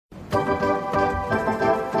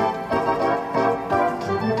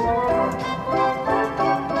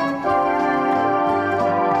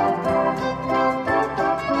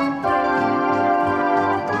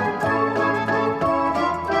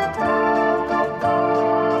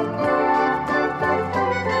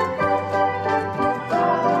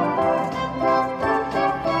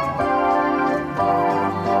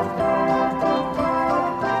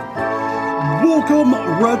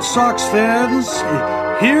Red Sox fans.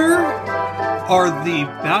 Here are the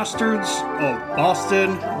bastards of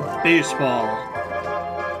Boston baseball.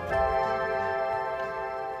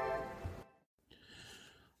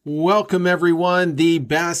 Welcome, everyone. The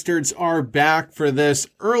bastards are back for this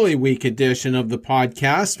early week edition of the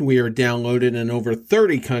podcast. We are downloaded in over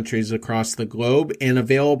 30 countries across the globe and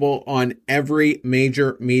available on every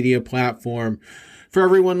major media platform. For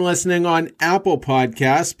everyone listening on Apple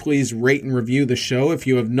Podcasts, please rate and review the show if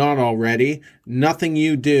you have not already. Nothing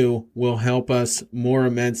you do will help us more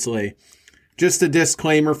immensely. Just a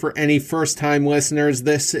disclaimer for any first-time listeners,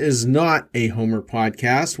 this is not a Homer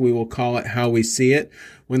podcast. We will call it how we see it.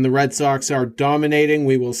 When the Red Sox are dominating,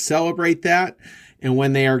 we will celebrate that. And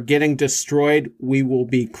when they are getting destroyed, we will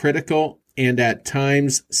be critical and at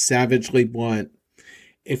times savagely blunt.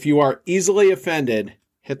 If you are easily offended,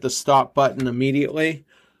 hit the stop button immediately.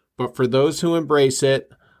 But for those who embrace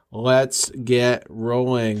it, let's get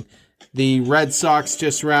rolling. The Red Sox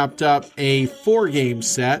just wrapped up a 4-game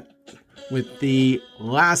set with the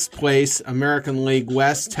last place American League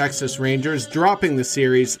West Texas Rangers dropping the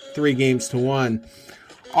series 3-1.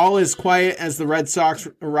 All is quiet as the Red Sox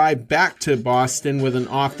arrive back to Boston with an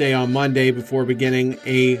off day on Monday before beginning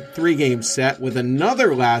a 3-game set with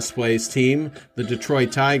another last place team, the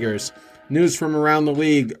Detroit Tigers. News from around the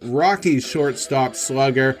league: Rockies shortstop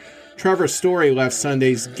slugger Trevor Story left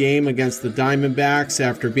Sunday's game against the Diamondbacks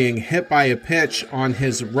after being hit by a pitch on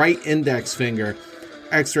his right index finger.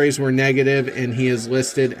 X-rays were negative and he is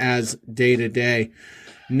listed as day-to-day.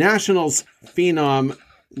 Nationals phenom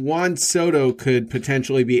Juan Soto could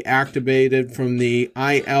potentially be activated from the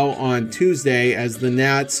IL on Tuesday as the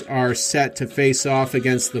Nats are set to face off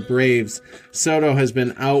against the Braves. Soto has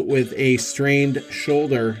been out with a strained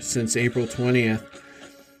shoulder since April 20th.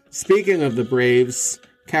 Speaking of the Braves,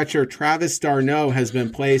 catcher Travis d'Arnaud has been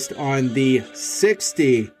placed on the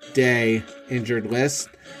 60-day injured list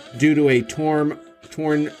due to a torn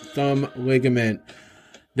thumb ligament.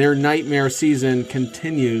 Their nightmare season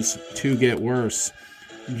continues to get worse.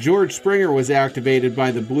 George Springer was activated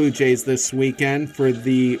by the Blue Jays this weekend for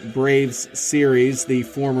the Braves series. The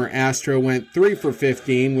former Astro went 3 for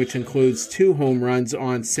 15, which includes 2 home runs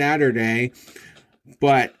on Saturday.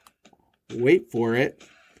 But, wait for it,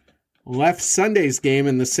 left Sunday's game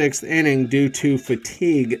in the 6th inning due to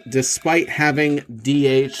fatigue despite having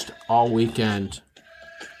DH'd all weekend.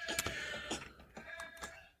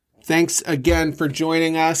 Thanks again for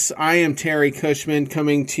joining us. I am Terry Cushman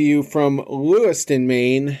coming to you from Lewiston,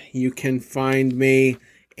 Maine. You can find me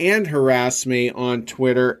and harass me on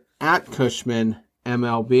Twitter at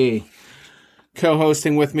CushmanMLB.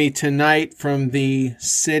 Co-hosting with me tonight from the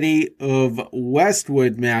city of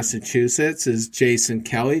Westwood, Massachusetts is Jason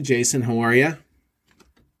Kelly. Jason, how are you?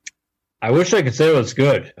 I wish I could say it was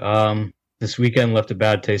good. This weekend left a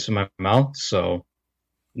bad taste in my mouth, so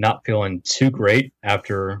not feeling too great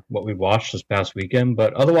after what we watched this past weekend,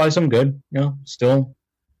 but otherwise I'm good. You know, still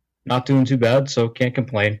not doing too bad, so can't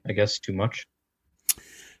complain, I guess, too much.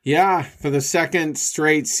 Yeah, for the second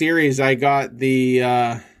straight series, I got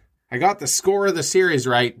the score of the series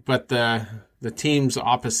right, but the team's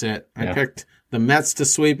opposite. I picked the Mets to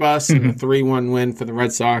sweep us, and a 3-1 win for the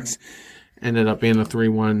Red Sox ended up being a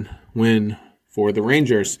 3-1 win for the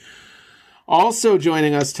Rangers. Also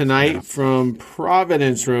joining us tonight from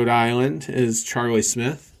Providence, Rhode Island, is Charlie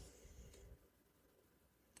Smith.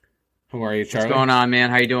 How are you, Charlie? What's going on, man?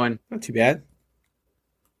 How you doing? Not too bad.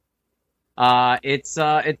 It's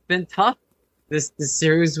been tough. This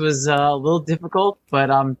series was a little difficult,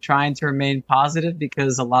 but I'm trying to remain positive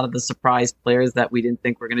because a lot of the surprise players that we didn't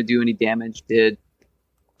think were going to do any damage did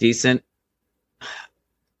decent.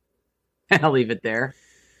 I'll leave it there.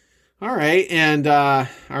 All right, and I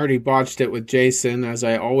already botched it with Jason, as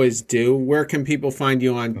I always do. Where can people find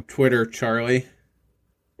you on Twitter, Charlie?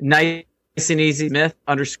 Nice and easy,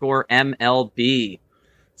 Smith_MLB.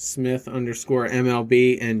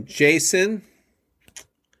 Smith_MLB. And Jason?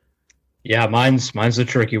 Yeah, mine's a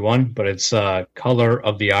tricky one, but it's Color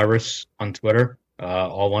of the Iris on Twitter.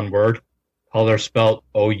 All one word. Color spelled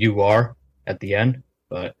O-U-R at the end,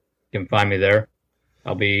 but you can find me there.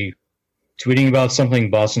 I'll be tweeting about something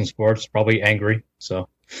Boston sports, probably angry. So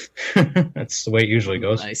that's the way it usually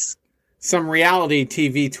goes. Nice. Some reality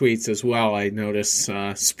TV tweets as well, I notice,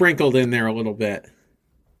 sprinkled in there a little bit.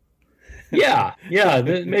 Yeah.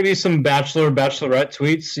 Maybe some bachelorette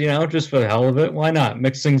tweets, just for the hell of it. Why not?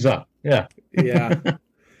 Mix things up. Yeah. Yeah.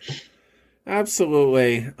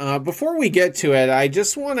 Absolutely. Before we get to it, I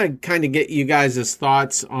just want to kind of get you guys'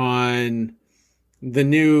 thoughts on the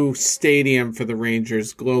new stadium for the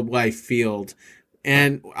Rangers, Globe Life Field.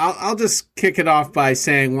 And I'll just kick it off by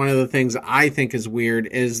saying one of the things I think is weird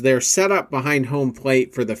is they're set up behind home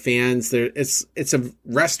plate for the fans. It's a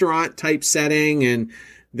restaurant type setting, and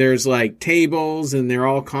there's like tables, and they're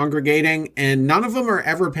all congregating, and none of them are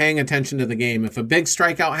ever paying attention to the game. If a big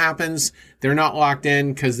strikeout happens, they're not locked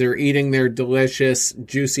in because they're eating their delicious,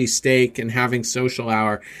 juicy steak and having social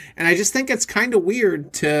hour. And I just think it's kind of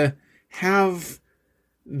weird to have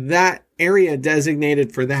that area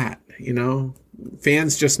designated for that,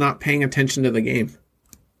 fans just not paying attention to the game.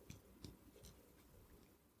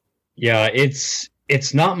 Yeah, it's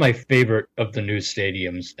not my favorite of the new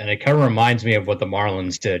stadiums, and it kind of reminds me of what the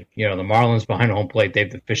Marlins did. The Marlins behind home plate, they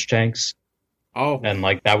have the fish tanks. Oh, and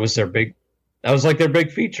that was their big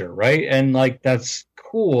feature, right? And that's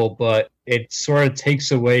cool, but it sort of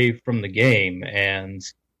takes away from the game. And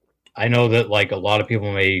I know that a lot of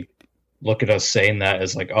people may look at us saying that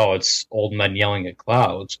as oh, it's old men yelling at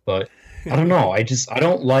clouds, but I don't know. I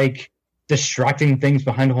don't like distracting things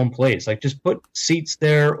behind home plates. Just put seats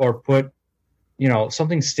there or put,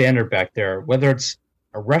 something standard back there, whether it's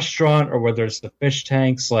a restaurant or whether it's the fish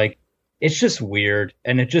tanks. It's just weird.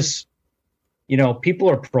 And it just, people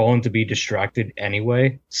are prone to be distracted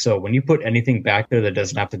anyway. So when you put anything back there that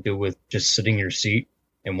doesn't have to do with just sitting in your seat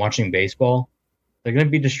and watching baseball, they're going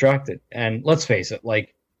to be distracted. And let's face it,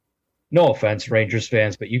 no offense, Rangers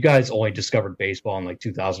fans, but you guys only discovered baseball in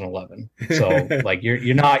 2011. So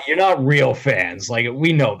you're not real fans.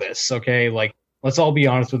 We know this, okay? Let's all be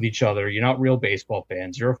honest with each other. You're not real baseball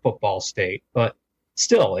fans. You're a football state. But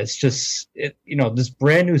still, it's just this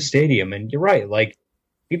brand new stadium, and you're right.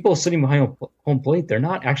 People sitting behind home plate, they're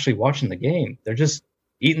not actually watching the game. They're just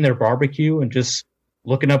eating their barbecue and just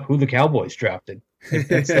looking up who the Cowboys drafted.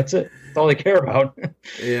 That's it. That's all they care about.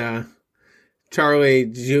 Yeah. Charlie,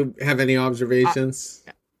 did you have any observations?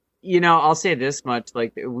 I'll say this much.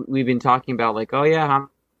 We've been talking about, oh, yeah, how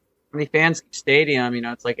many fans stadium?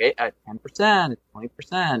 It's 10%, it's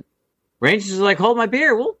 20%. Rangers are hold my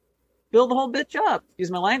beer. We'll fill the whole bitch up. Excuse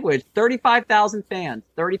my language. 35,000 fans.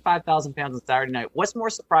 35,000 fans on Saturday night. What's more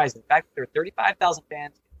surprising? The fact that there were 35,000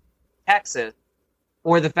 fans in Texas,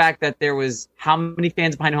 or the fact that there was how many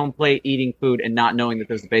fans behind home plate eating food and not knowing that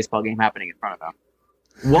there's a baseball game happening in front of them?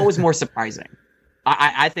 What was more surprising?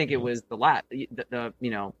 I think it was the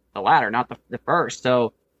latter, not the first.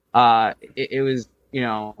 So it was,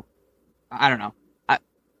 I don't know.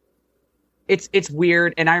 It's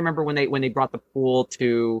weird. And I remember when they brought the pool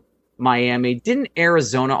to Miami, didn't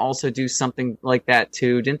Arizona also do something like that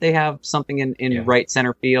too? Didn't they have something in right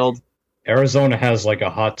center field? Arizona has a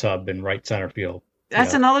hot tub in right center field.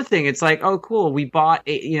 That's another thing. It's oh, cool. We bought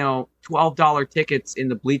 $12 tickets in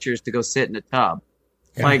the bleachers to go sit in a tub.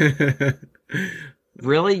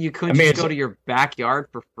 Really? You couldn't just go to your backyard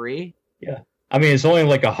for free? Yeah. It's only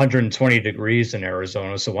 120 degrees in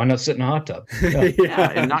Arizona, so why not sit in a hot tub?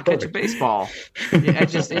 Yeah, and not catch a baseball.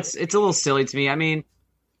 It's a little silly to me.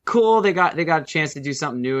 Cool, they got a chance to do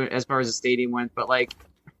something new as far as the stadium went, but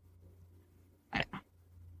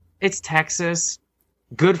it's Texas.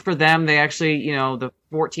 Good for them. They actually, the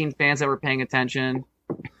 14 fans that were paying attention,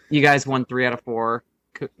 you guys won 3 out of 4.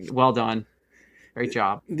 Well done. Great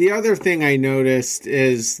job. The other thing I noticed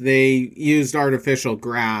is they used artificial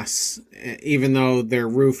grass, even though their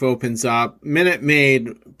roof opens up. Minute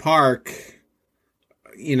Maid Park,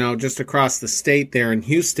 just across the state there in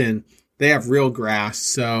Houston, they have real grass.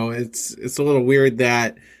 So it's a little weird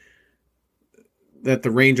that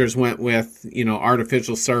the Rangers went with,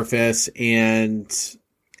 artificial surface. And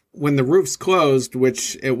when the roof's closed,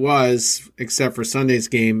 which it was, except for Sunday's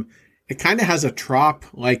game, it kind of has a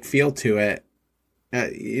trop-like feel to it.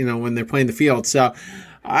 When they're playing the field. So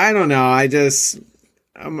I don't know.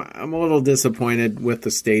 I'm a little disappointed with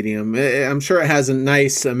the stadium. I'm sure it has a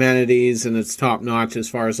nice amenities and it's top notch as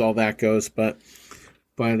far as all that goes, but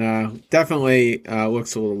definitely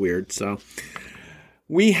looks a little weird. So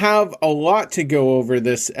we have a lot to go over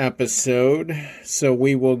this episode, so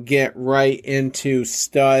we will get right into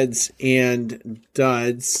studs and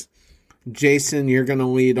duds. Jason, you're going to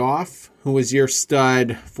lead off. Who was your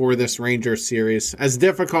stud for this Ranger series? As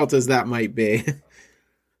difficult as that might be.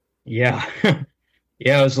 Yeah.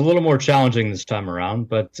 Yeah, it was a little more challenging this time around,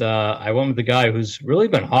 but I went with the guy who's really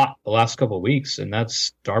been hot the last couple of weeks, and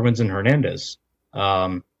that's Darwinzon Hernandez.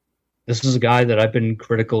 This is a guy that I've been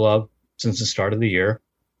critical of since the start of the year.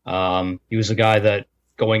 He was a guy that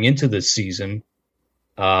going into this season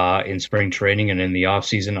in spring training and in the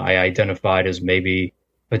offseason, I identified as maybe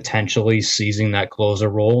potentially seizing that closer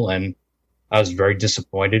role, and I was very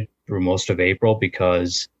disappointed through most of April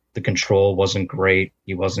because the control wasn't great.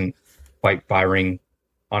 He wasn't quite firing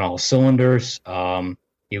on all cylinders.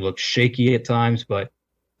 He looked shaky at times, but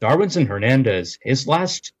Darwinzon Hernandez, his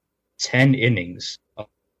last 10 innings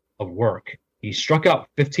of work, he struck out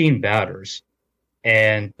 15 batters,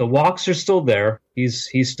 and the walks are still there. He's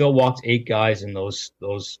still walked 8 guys in those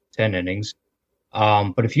 10 innings.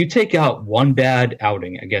 But if you take out one bad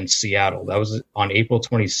outing against Seattle, that was on April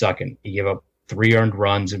 22nd. He gave up 3 earned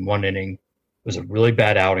runs in 1 inning. It was a really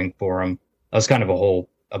bad outing for him. That was kind of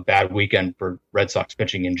a bad weekend for Red Sox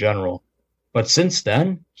pitching in general. But since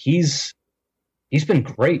then, he's been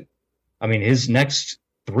great. I mean, his next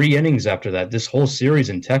 3 innings after that, this whole series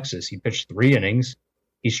in Texas, he pitched 3 innings.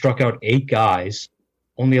 He struck out 8 guys,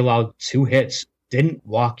 only allowed 2 hits, didn't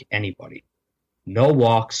walk anybody. No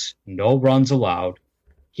walks, no runs allowed.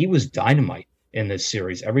 He was dynamite in this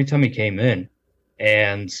series every time he came in.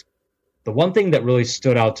 And the one thing that really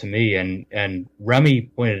stood out to me, and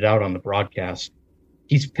Remy pointed out on the broadcast,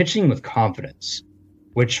 he's pitching with confidence,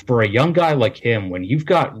 which for a young guy like him, when you've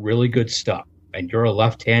got really good stuff and you're a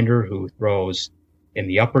left-hander who throws in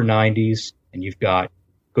the upper 90s and you've got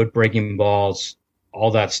good breaking balls,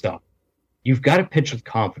 all that stuff, you've got to pitch with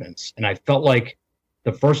confidence. And I felt like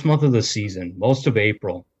the first month of the season, most of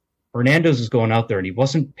April, Hernandez was going out there and he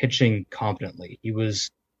wasn't pitching confidently. He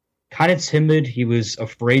was kind of timid. He was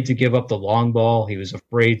afraid to give up the long ball. He was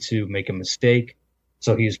afraid to make a mistake.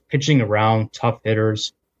 So he was pitching around tough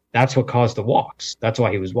hitters. That's what caused the walks. That's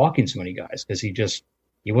why he was walking so many guys, because he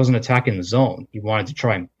wasn't attacking the zone. He wanted to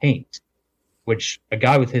try and paint, which a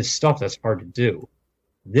guy with his stuff, that's hard to do.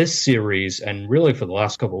 This series, and really for the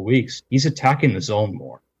last couple of weeks, he's attacking the zone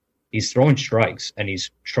more. He's throwing strikes, and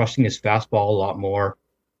he's trusting his fastball a lot more,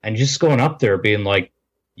 and just going up there being like,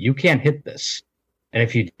 you can't hit this. And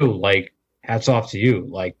if you do, like, hats off to you.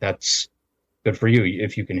 Like, that's good for you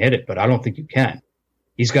if you can hit it, but I don't think you can.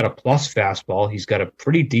 He's got a plus fastball. He's got a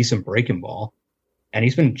pretty decent breaking ball, and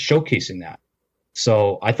he's been showcasing that.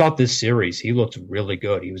 So I thought this series, he looked really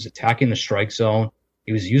good. He was attacking the strike zone.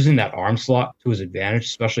 He was using that arm slot to his advantage,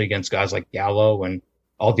 especially against guys like Gallo and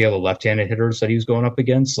all the other left-handed hitters that he was going up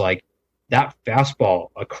against. Like, that fastball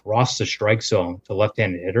across the strike zone to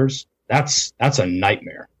left-handed hitters, that's a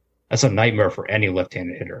nightmare. That's a nightmare for any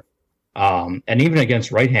left-handed hitter. And even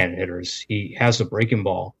against right-handed hitters, he has a breaking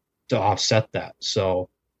ball to offset that. So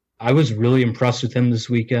I was really impressed with him this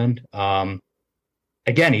weekend.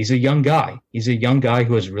 Again, he's a young guy. He's a young guy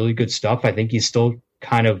who has really good stuff. I think he's still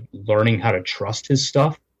kind of learning how to trust his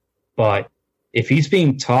stuff. But if he's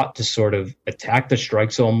being taught to sort of attack the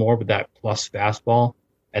strike zone more with that plus fastball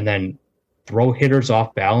and then throw hitters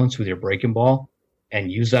off balance with your breaking ball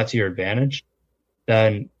and use that to your advantage,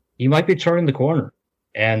 then he might be turning the corner.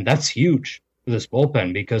 And that's huge for this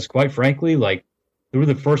bullpen because, quite frankly, like, through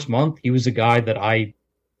the first month, he was a guy that I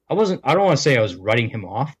don't want to say I was writing him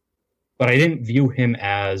off, but I didn't view him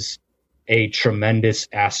as a tremendous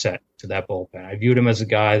asset to that bullpen. I viewed him as a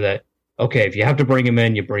guy that, okay, if you have to bring him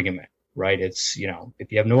in, you bring him in, right? It's,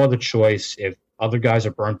 if you have no other choice, if other guys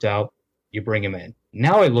are burnt out, you bring him in.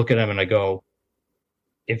 Now I look at him and I go,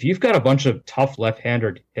 if you've got a bunch of tough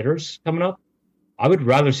left-handed hitters coming up, I would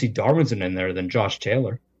rather see Darwinzon in there than Josh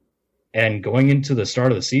Taylor. And going into the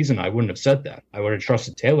start of the season, I wouldn't have said that. I would have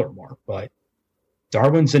trusted Taylor more. But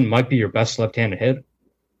Darwinzon might be your best left-handed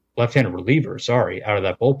reliever, out of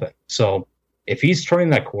that bullpen. So if he's turning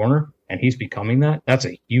that corner and he's becoming that, that's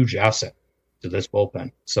a huge asset to this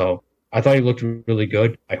bullpen. So I thought he looked really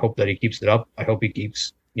good. I hope that he keeps it up. I hope he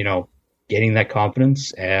keeps, getting that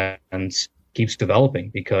confidence and keeps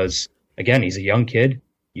developing because, again, he's a young kid.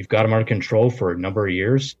 You've got him under control for a number of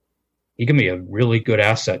years. He can be a really good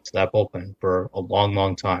asset to that bullpen for a long,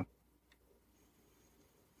 long time.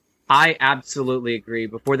 I absolutely agree.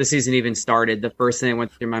 Before the season even started, the first thing that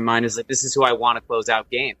went through my mind is like, this is who I want to close out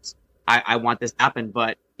games. I want this to happen,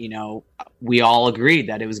 but, we all agreed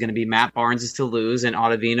that it was going to be Matt Barnes is to lose and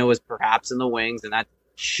Ottavino was perhaps in the wings, and that's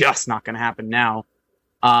just not going to happen now.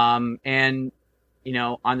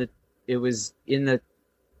 It was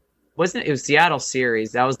Seattle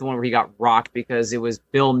series. That was the one where he got rocked because it was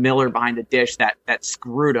Bill Miller behind the dish that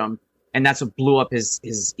screwed him. And that's what blew up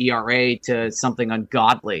his ERA to something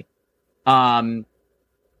ungodly. I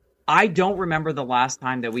don't remember the last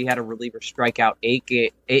time that we had a reliever strike out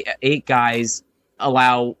eight guys,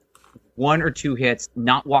 allow 1 or 2 hits,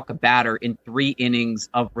 not walk a batter in 3 innings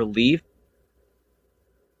of relief.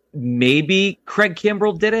 Maybe Craig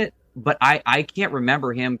Kimbrell did it, but I can't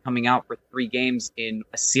remember him coming out for 3 games in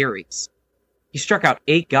a series. He struck out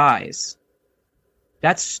 8 guys.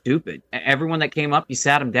 That's stupid. Everyone that came up, you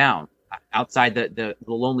sat him down outside the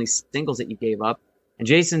lonely singles that you gave up. And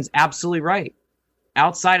Jason's absolutely right.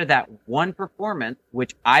 Outside of that one performance,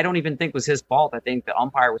 which I don't even think was his fault, I think the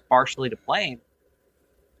umpire was partially to blame.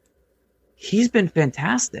 he's been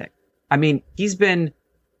fantastic. I mean, he's been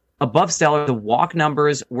above stellar. The walk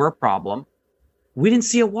numbers were a problem. We didn't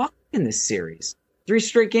see a walk in this series. 3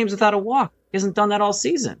 straight games without a walk. He hasn't done that all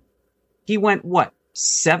season. He went,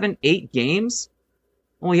 7, 8 games?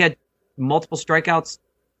 Only had multiple strikeouts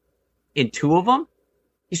in 2 of them?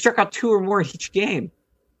 He struck out 2 or more in each game.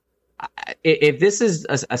 If this is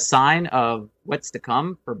a sign of what's to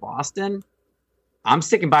come for Boston, I'm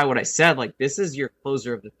sticking by what I said. Like, this is your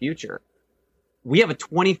closer of the future. We have a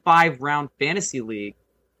 25-round fantasy league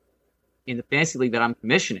in the fantasy league that I'm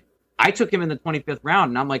commissioning. I took him in the 25th round,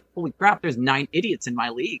 and I'm like, holy crap, there's 9 idiots in my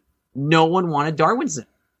league. No one wanted Darwinson.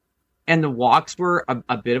 And the walks were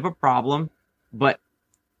a bit of a problem, but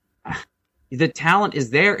the talent is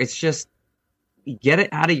there. It's just, you get it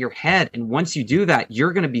out of your head, and once you do that,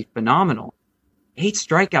 you're going to be phenomenal. 8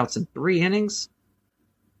 strikeouts in 3 innings?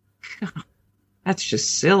 That's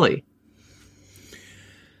just silly.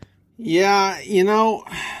 Yeah,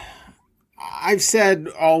 I've said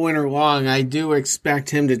all winter long, I do expect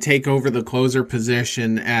him to take over the closer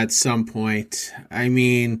position at some point. I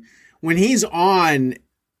mean, when he's on,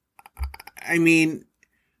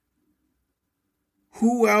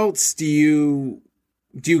 who else do you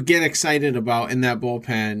get excited about in that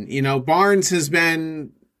bullpen? Barnes has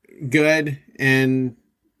been good and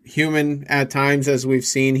human at times, as we've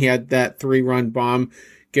seen. He had that 3-run bomb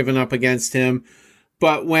given up against him.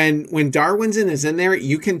 But when Darwinson is in there,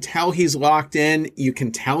 you can tell he's locked in. You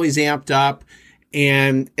can tell he's amped up.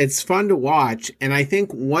 And it's fun to watch. And I think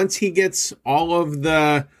once he gets all of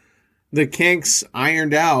the kinks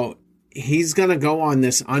ironed out, he's going to go on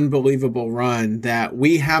this unbelievable run that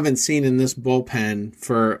we haven't seen in this bullpen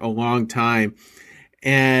for a long time.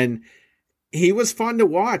 And he was fun to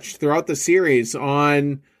watch throughout the series.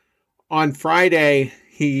 On Friday,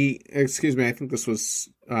 I think this was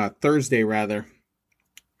Thursday rather.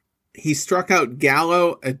 He struck out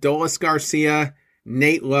Gallo, Adolis Garcia,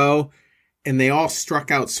 Nate Lowe, and they all struck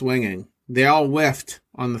out swinging. They all whiffed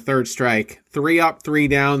on the 3rd strike. 3 up, 3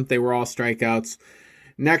 down. They were all strikeouts.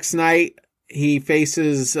 Next night, he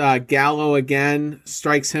faces Gallo again,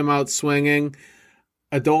 strikes him out swinging.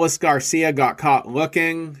 Adolis Garcia got caught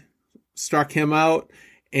looking, struck him out.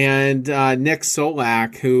 And Nick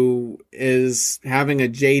Solak, who is having a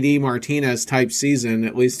J.D. Martinez type season,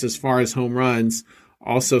 at least as far as home runs,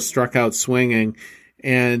 also struck out swinging.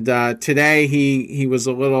 And today he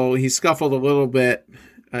scuffled a little bit,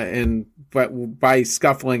 but by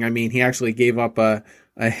scuffling I mean he actually gave up a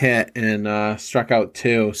hit and struck out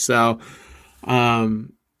 2. So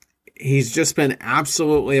he's just been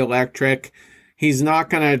absolutely electric. He's not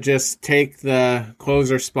going to just take the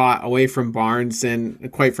closer spot away from Barnes,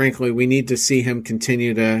 and quite frankly, we need to see him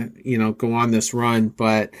continue to go on this run.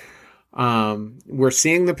 But we're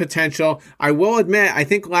seeing the potential. I will admit, I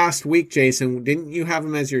think last week, Jason, didn't you have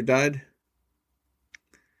him as your dud?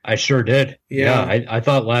 I sure did. Yeah. I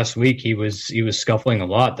thought last week he was scuffling a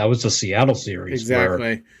lot. That was the Seattle series. Exactly.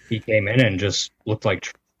 Where he came in and just looked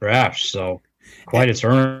like trash. So quite a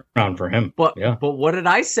turnaround for him. But what did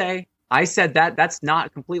I say? I said that's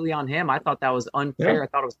not completely on him. I thought that was unfair. Yeah. I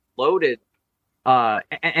thought it was loaded.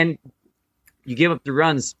 And you give up 3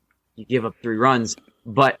 runs. You give up 3 runs.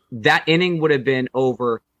 But that inning would have been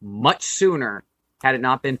over much sooner had it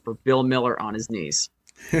not been for Bill Miller on his knees.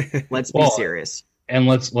 Let's be serious. And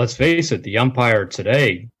let's face it, the umpire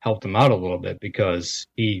today helped him out a little bit because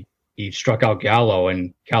he struck out Gallo,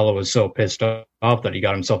 and Gallo was so pissed off that he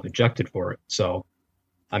got himself ejected for it. So,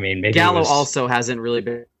 I mean, maybe Gallo also hasn't really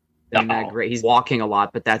been that great. He's walking a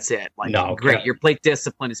lot, but that's it. Great. Your plate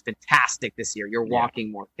discipline is fantastic this year. You're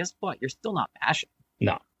walking more. Guess what? You're still not passionate.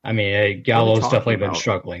 No. I mean, Gallo's definitely been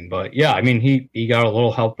struggling. But, yeah, I mean, he got a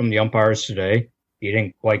little help from the umpires today. He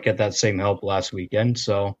didn't quite get that same help last weekend.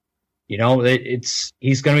 So, he's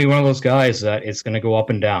going to be one of those guys that it's going to go up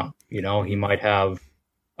and down. He might have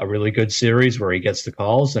a really good series where he gets the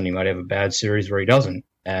calls, and he might have a bad series where he doesn't.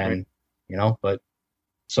 And, but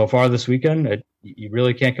so far this weekend, you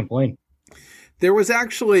really can't complain. There was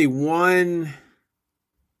actually one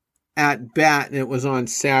at bat, and it was on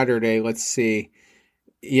Saturday. Let's see.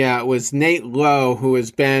 Yeah, it was Nate Lowe, who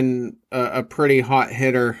has been a pretty hot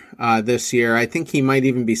hitter this year. I think he might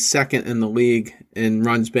even be second in the league in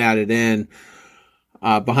runs batted in,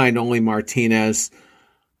 behind only Martinez.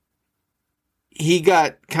 He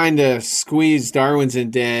got kind of squeezed,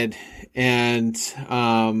 Darwinson did, and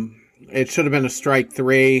it should have been a strike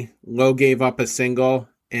 3. Lowe gave up a single,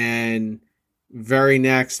 and very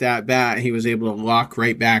next at bat, he was able to lock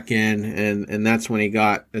right back in, and that's when he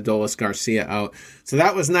got Adolis Garcia out. So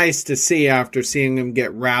that was nice to see after seeing him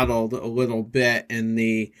get rattled a little bit in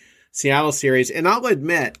the Seattle series. And I'll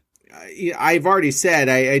admit, I've already said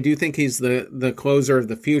I do think he's the closer of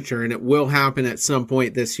the future, and it will happen at some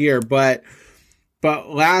point this year. But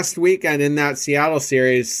last weekend in that Seattle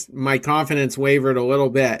series, my confidence wavered a little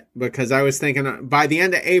bit because I was thinking by the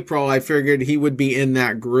end of April, I figured he would be in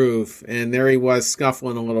that groove, and there he was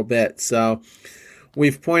scuffling a little bit. So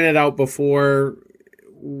we've pointed out before,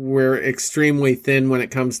 we're extremely thin when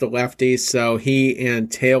it comes to lefties, so he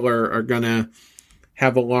and Taylor are going to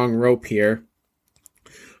have a long rope here.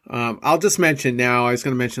 I'll just mention now, I was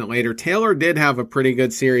going to mention it later, Taylor did have a pretty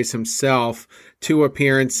good series himself. 2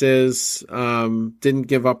 appearances, didn't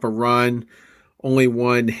give up a run, only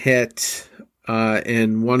 1 hit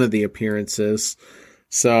in one of the appearances.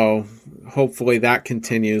 So hopefully that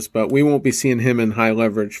continues, but we won't be seeing him in high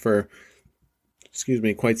leverage for,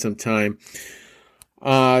 quite some time.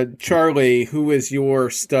 Charlie, who is your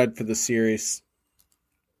stud for the series?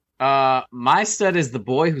 My stud is the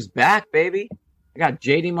boy who's back, baby. I got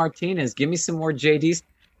JD Martinez. Give me some more JD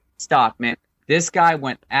stock, man. This guy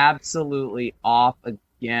went absolutely off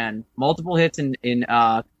again. Multiple hits in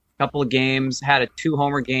a couple of games. Had a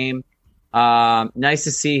 2-homer game. Nice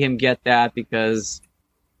to see him get that because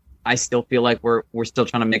I still feel like we're still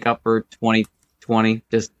trying to make up for 2020.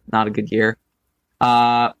 Just not a good year.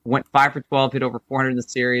 Went 5 for 12, hit over 400 in the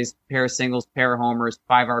series. Pair of singles, pair of homers,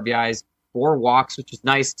 5 RBIs, 4 walks, which is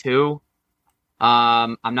nice too.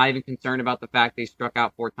 I'm not even concerned about the fact they struck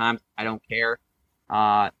out 4 times. I don't care.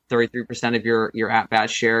 33% of your at-bat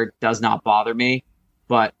share does not bother me.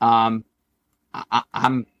 But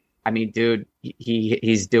dude,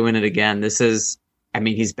 he's doing it again.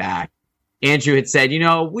 He's back. Andrew had said,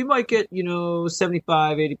 we might get,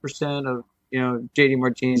 75, 80% of, JD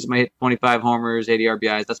Martinez might hit 25 homers, 80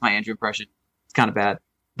 RBIs. That's my Andrew impression. It's kind of bad.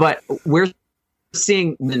 But we're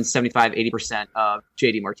seeing than 75, 80% of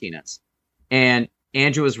JD Martinez. And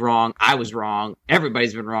Andrew was wrong. I was wrong.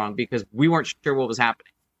 Everybody's been wrong because we weren't sure what was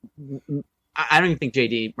happening. I don't even think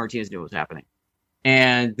JD Martinez knew what was happening.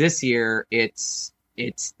 And this year, it's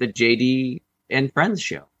the JD and Friends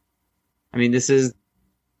show. This is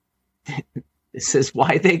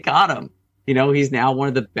why they got him. He's now one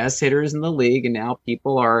of the best hitters in the league, and now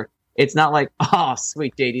it's not like, oh,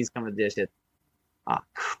 sweet, JD's coming to dish it. Oh,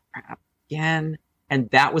 crap, again. And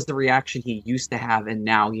that was the reaction he used to have, and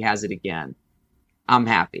now he has it again. I'm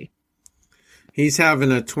happy. He's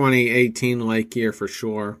having a 2018-like year for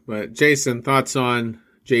sure. But Jason, thoughts on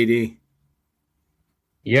JD?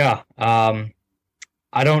 Yeah.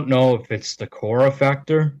 I don't know if it's the Cora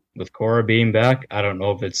factor with Cora being back. I don't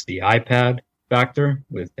know if it's the iPad factor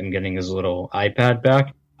with him getting his little iPad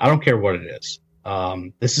back. I don't care what it is.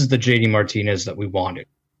 This is the JD Martinez that we wanted.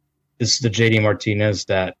 This is the JD Martinez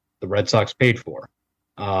that the Red Sox paid for.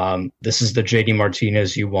 This is the JD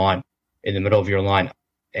Martinez you want in the middle of your lineup.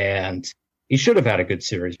 And he should have had a good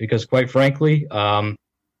series because, quite frankly, I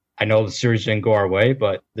know the series didn't go our way,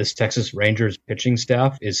 but this Texas Rangers pitching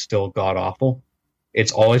staff is still god-awful.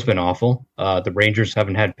 It's always been awful. The Rangers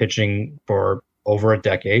haven't had pitching for over a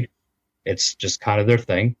decade. It's just kind of their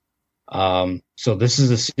thing. So this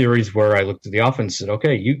is a series where I looked at the offense and said,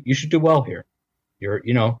 okay, you should do well here.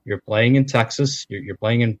 You're playing in Texas. You're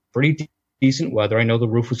playing in pretty decent weather. I know the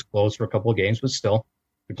roof was closed for a couple of games, but still,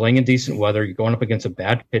 you're playing in decent weather. You're going up against a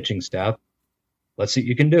bad pitching staff. Let's see what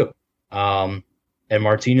you can do. And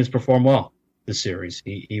Martinez performed well this series.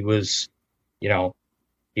 He was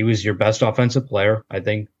your best offensive player, I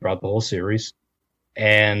think, throughout the whole series.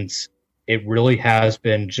 And it really has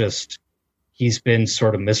been he's been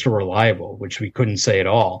sort of Mr. Reliable, which we couldn't say at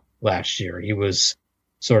all last year. He was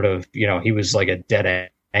sort of, he was like a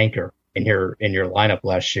dead anchor in your lineup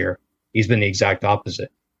last year. He's been the exact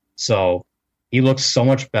opposite. So he looks so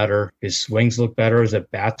much better. His swings look better. His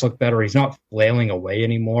at-bats look better. He's not flailing away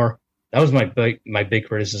anymore. That was my big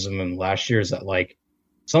criticism of him last year, is that, like,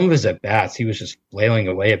 some of his at-bats, he was just flailing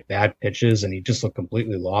away at bad pitches, and he just looked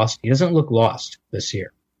completely lost. He doesn't look lost this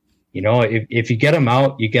year. If you get him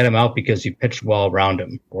out, you get him out because you pitched well around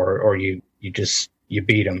him, or you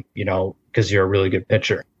beat him, because you're a really good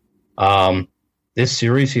pitcher. This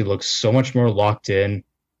series, he looks so much more locked in,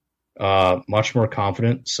 much more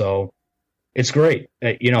confident. So it's great.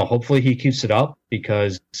 Hopefully he keeps it up,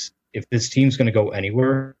 because if this team's going to go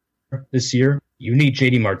anywhere this year, you need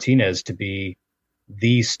JD Martinez to be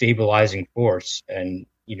the stabilizing force, and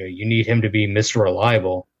you need him to be Mr.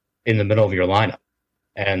 Reliable in the middle of your lineup.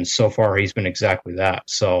 And so far he's been exactly that.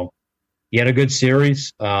 So he had a good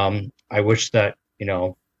series. I wish that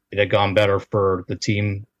it had gone better for the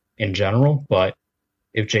team in general, but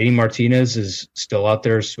if JD Martinez is still out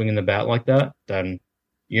there swinging the bat like that, then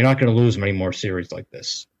you're not going to lose many more series like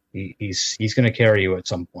this. He's going to carry you at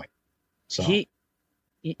some point. So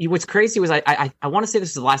what's crazy was I want to say this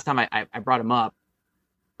is the last time I brought him up.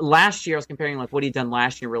 Last year, I was comparing like what he'd done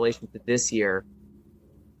last year in relation to this year.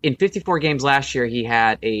 In 54 games last year, he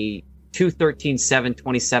had a 213,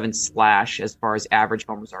 727 slash as far as average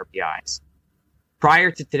homers RBIs. Prior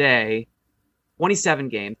to today, 27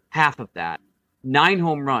 games, half of that. 9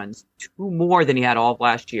 home runs, 2 more than he had all of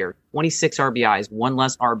last year. 26 RBIs, 1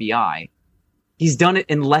 less RBI. He's done it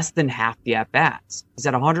in less than half the at-bats. He's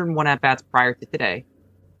had 101 at-bats prior to today.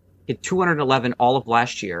 He had 211 all of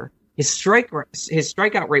last year. His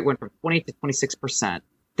strikeout rate went from 28 to 26%.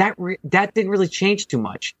 That didn't really change too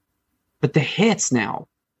much. But the hits now,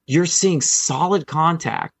 you're seeing solid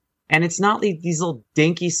contact. And it's not like these little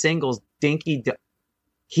dinky singles,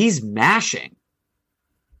 he's mashing.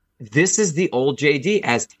 This is the old JD.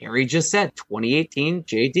 As Terry just said, 2018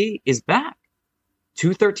 JD is back.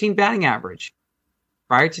 213 batting average.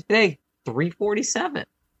 Prior to today, 347.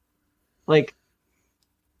 Like,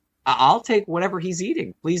 I'll take whatever he's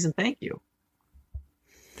eating. Please and thank you.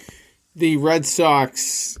 The Red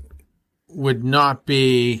Sox would not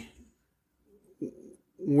be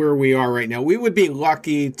where we are right now. We would be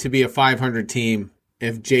lucky to be a 500 team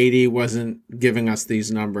if JD wasn't giving us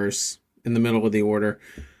these numbers in the middle of the order.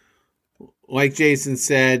 Like Jason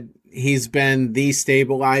said, he's been the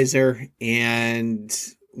stabilizer, and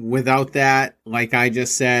without that, like I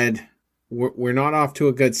just said, we're not off to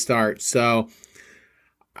a good start. So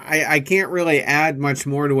I can't really add much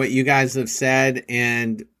more to what you guys have said,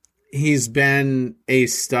 and he's been a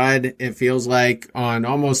stud, it feels like, on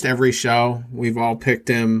almost every show. We've all picked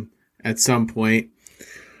him at some point,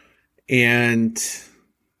 and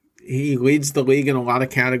he leads the league in a lot of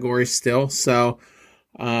categories still. So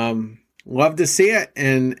love to see it,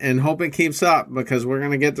 and hope it keeps up, because we're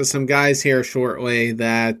going to get to some guys here shortly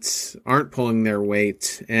that aren't pulling their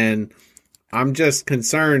weight, and I'm just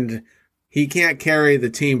concerned he can't carry the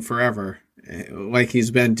team forever like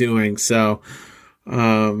he's been doing. So,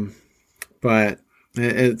 but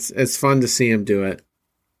it's fun to see him do it.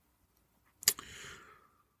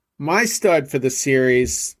 My stud for the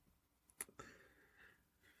series,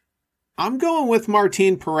 I'm going with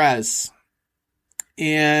Martin Perez.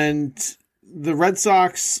 And the Red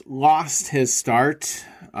Sox lost his start,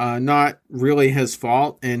 not really his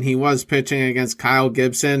fault, and he was pitching against Kyle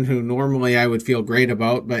Gibson, who normally I would feel great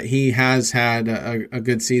about, but he has had a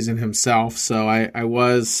good season himself, so I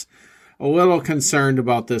was a little concerned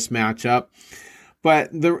about this matchup. But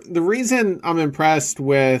the reason I'm impressed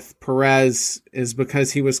with Perez is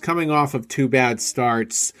because he was coming off of 2 bad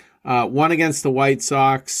starts, one against the White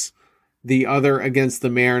Sox, the other against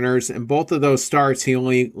the Mariners. And both of those starts, he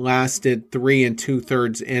only lasted 3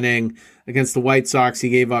 2/3 inning. Against the White Sox, he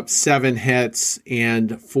gave up 7 hits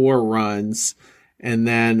and 4 runs. And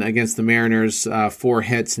then against the Mariners, 4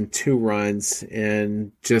 hits and 2 runs.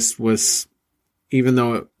 And just was, even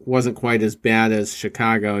though it wasn't quite as bad as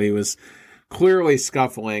Chicago, he was clearly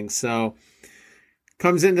scuffling. So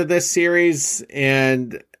comes into this series,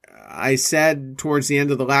 and I said towards the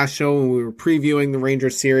end of the last show when we were previewing the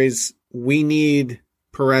Rangers series, we need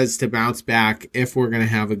Perez to bounce back if we're going to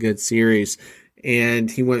have a good series.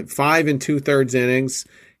 And he went 5 2/3 innings,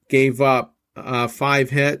 gave up 5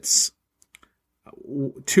 hits,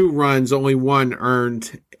 2 runs, only 1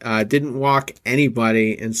 earned, didn't walk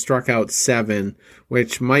anybody, and struck out 7,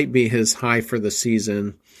 which might be his high for the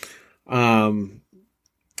season. So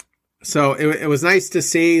it was nice to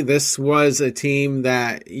see. This was a team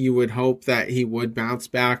that you would hope that he would bounce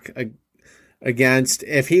back against.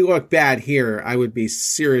 If he looked bad here, I would be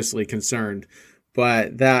seriously concerned,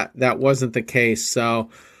 but that wasn't the case.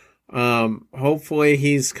 So hopefully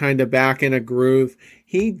he's kind of back in a groove.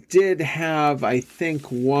 He did have, I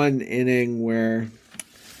think, 1 inning where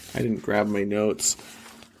I didn't grab my notes.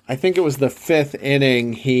 I think it was the 5th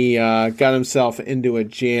inning. He got himself into a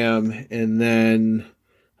jam and then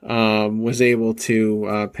was able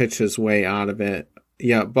to pitch his way out of it.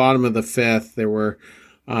 Yeah, bottom of the 5th, there were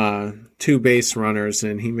 2 base runners,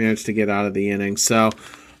 and he managed to get out of the inning. So,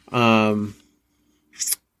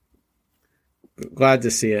 glad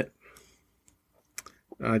to see it.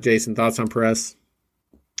 Jason, thoughts on Perez?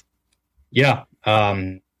 Yeah,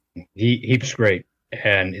 he was great,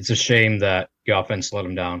 and it's a shame that the offense let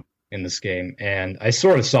him down in this game. And I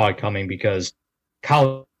sort of saw it coming because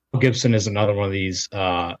Kyle Gibson is another one of these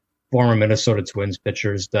former Minnesota Twins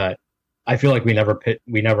pitchers that I feel like we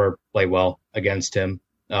never play well against him.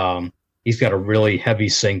 He's got a really heavy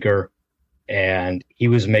sinker, and he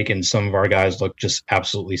was making some of our guys look just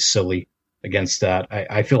absolutely silly against that.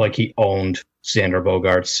 I feel like he owned Xander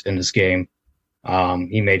Bogaerts in this game.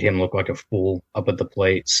 He made him look like a fool up at the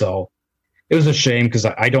plate. So it was a shame because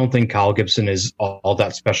I don't think Kyle Gibson is all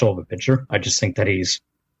that special of a pitcher. I just think that he's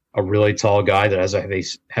a really tall guy that has a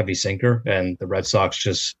heavy sinker, and the Red Sox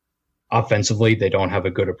just offensively, they don't have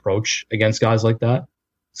a good approach against guys like that.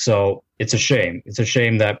 So it's a shame. It's a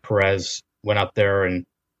shame that Perez went up there and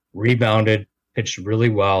rebounded, pitched really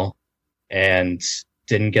well, and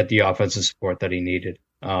didn't get the offensive support that he needed.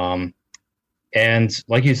 And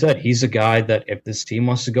like you said, he's a guy that if this team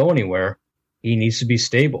wants to go anywhere, he needs to be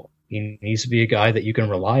stable. He needs to be a guy that you can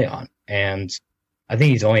rely on. And I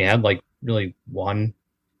think he's only had like really one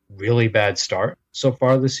really bad start so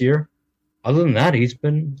far this year. Other than that, he's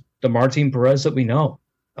been the Martin Perez that we know.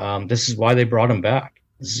 This is why they brought him back.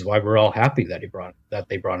 This is why we're all happy that they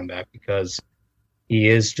brought him back, because he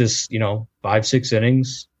is just, 5-6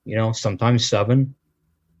 innings, sometimes 7,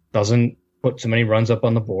 doesn't put too many runs up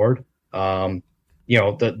on the board.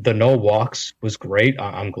 The no walks was great.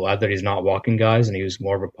 I'm glad that he's not walking guys and he was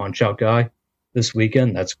more of a punch out guy this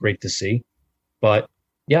weekend. That's great to see. But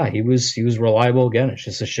yeah, he was reliable again. It's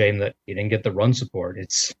just a shame that he didn't get the run support.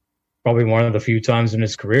 It's probably one of the few times in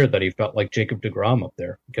his career that he felt like Jacob deGrom up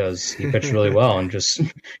there, because he pitched really well and just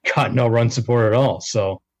got no run support at all.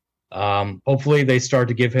 So hopefully they start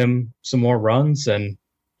to give him some more runs and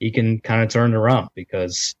he can kind of turn it around,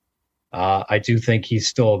 because I do think he's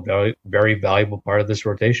still a very, very valuable part of this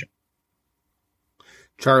rotation.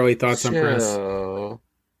 Charlie, thoughts on Perez?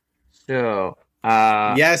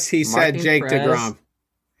 Yes, he said Jake Perez. DeGrom.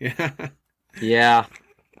 Yeah. Yeah.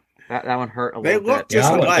 That one hurt a little bit. They look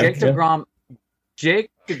just alike. Jake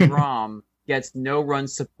DeGrom gets no run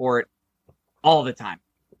support all the time.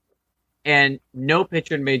 And no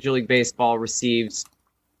pitcher in Major League Baseball receives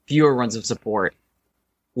fewer runs of support.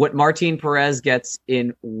 What Martin Perez gets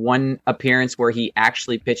in one appearance where he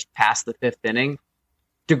actually pitched past the 5th inning,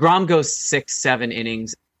 DeGrom goes 6-7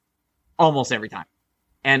 innings almost every time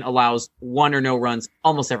and allows 1 or no runs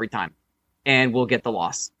almost every time, and will get the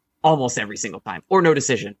loss almost every single time, or no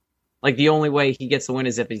decision. Like, the only way he gets the win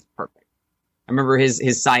is if he's perfect. I remember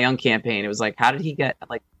his Cy Young campaign. It was like, how did he get,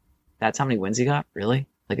 like, that's how many wins he got? Really?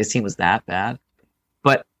 Like, his team was that bad?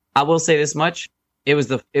 But I will say this much. It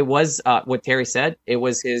was what Terry said. It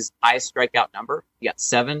was his highest strikeout number. He got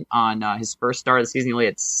 7 on his first start of the season. He only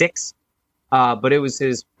had 6. But it was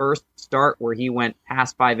his first start where he went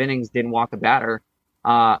past 5 innings, didn't walk a batter.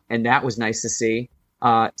 And that was nice to see.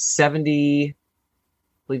 70, I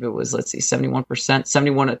believe it was,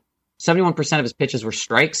 71%. 71% of his pitches were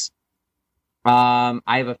strikes. I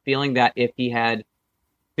have a feeling that if he had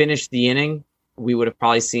finished the inning, we would have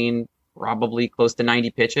probably seen probably close to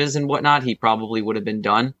 90 pitches and whatnot. He probably would have been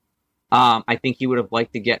done. I think he would have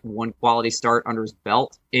liked to get one quality start under his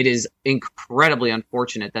belt. It is incredibly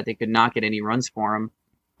unfortunate that they could not get any runs for him,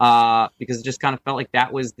 because it just kind of felt like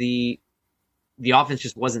that was the offense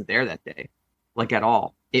just wasn't there that day, like, at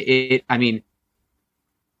all. I mean,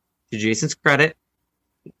 to Jason's credit,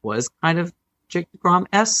 it was kind of Jake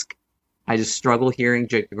DeGrom-esque. I just struggle hearing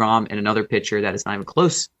Jake DeGrom and another pitcher that is not even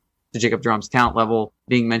close to Jacob DeGrom's talent level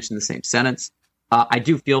being mentioned in the same sentence. I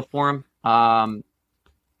do feel for him.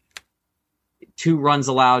 2 runs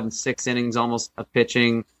allowed in 6 innings almost of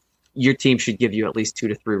pitching. Your team should give you at least 2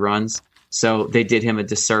 to 3 runs. So they did him a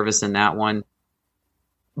disservice in that one.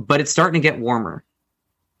 But it's starting to get warmer.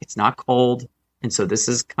 It's not cold. And so this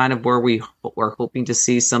is kind of where we're hoping to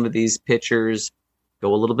see some of these pitchers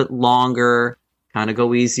go a little bit longer, kind of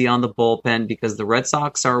go easy on the bullpen, because the Red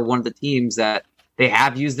Sox are one of the teams that they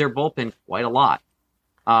have used their bullpen quite a lot.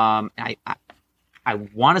 I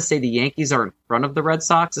want to say the Yankees are in front of the Red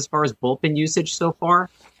Sox as far as bullpen usage so far.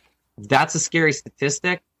 That's a scary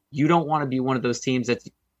statistic. You don't want to be one of those teams that's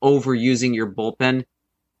overusing your bullpen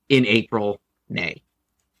in April, May.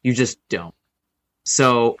 You just don't.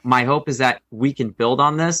 So my hope is that we can build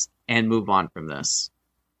on this and move on from this.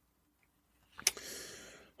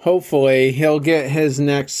 Hopefully, he'll get his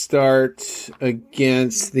next start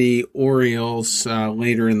against the Orioles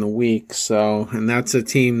later in the week. So, and that's a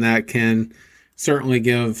team that can certainly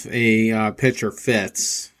give a pitcher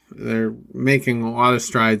fits. They're making a lot of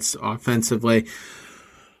strides offensively.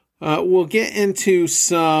 We'll get into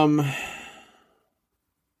some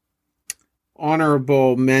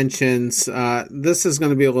honorable mentions. This is going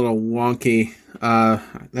to be a little wonky.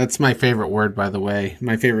 That's my favorite word, by the way.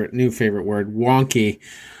 My new favorite word, wonky.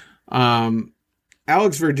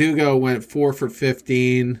 Alex Verdugo went 4 for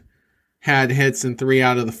 15, had hits in 3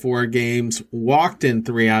 out of the 4 games, walked in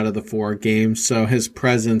 3 out of the 4 games, so his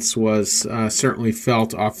presence was certainly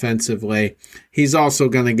felt offensively. He's also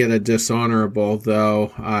going to get a dishonorable,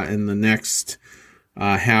 though, in the next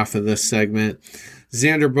half of this segment.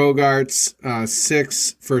 Xander Bogaerts,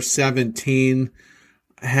 6 for 17.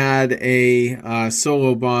 had a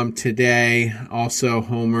solo bomb today, also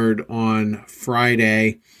homered on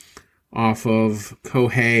Friday off of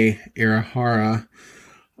Kohei Irihara.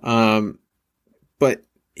 But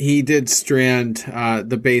he did strand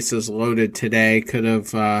the bases loaded today, could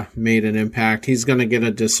have made an impact. He's going to get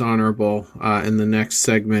a dishonorable in the next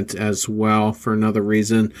segment as well for another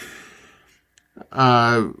reason.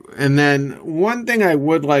 And then one thing I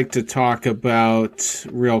would like to talk about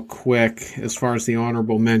real quick as far as the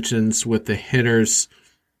honorable mentions with the hitters.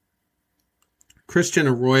 Christian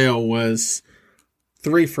Arroyo was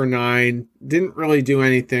 3 for 9, didn't really do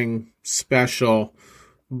anything special,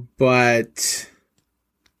 but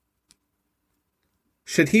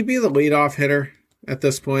should he be the leadoff hitter at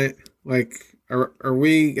this point? Like, have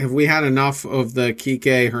we had enough of the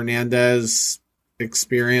Kike Hernandez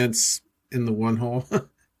experience in the one hole?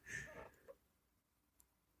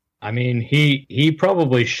 I mean, he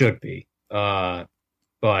probably should be. But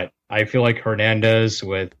I feel like Hernandez,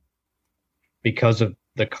 because of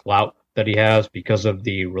the clout that he has, because of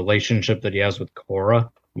the relationship that he has with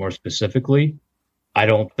Cora, more specifically, I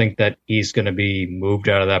don't think that he's going to be moved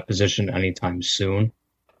out of that position anytime soon.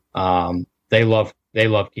 They love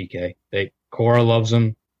Kike. Cora loves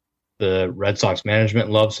him. The Red Sox management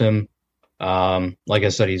loves him. Like I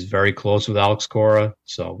said, he's very close with Alex Cora.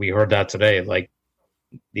 So we heard that today. Like,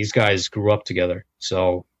 these guys grew up together.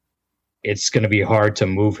 So it's going to be hard to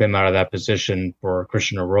move him out of that position for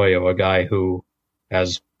Christian Arroyo, a guy who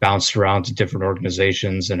has bounced around to different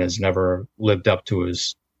organizations and has never lived up to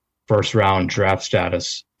his first round draft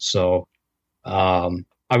status. So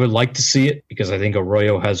I would like to see it because I think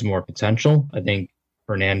Arroyo has more potential. I think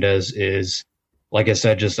Hernandez is, like I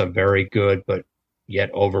said, just a very good but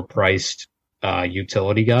yet overpriced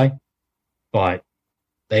utility guy. But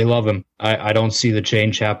they love him. I don't see the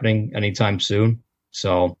change happening anytime soon.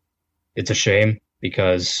 So it's a shame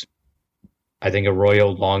because I think Arroyo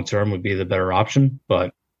long term would be the better option,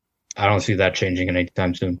 but I don't see that changing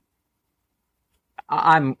anytime soon.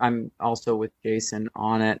 I'm also with Jason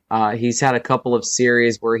on it. He's had a couple of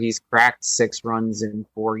series where he's cracked 6 runs in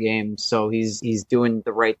 4 games, so he's doing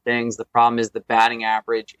the right things. The problem is the batting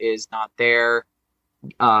average is not there.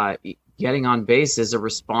 Getting on base is a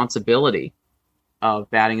responsibility of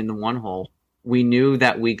batting in the one hole. We knew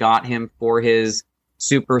that we got him for his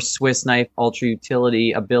super Swiss knife ultra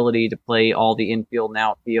utility ability to play all the infield and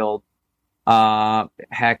outfield.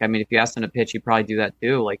 Heck, I mean, if you asked him to pitch, he'd probably do that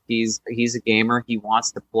too. Like, he's a gamer. He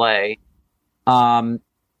wants to play. But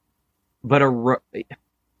Arroyo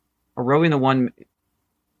in the one,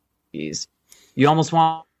 geez, you almost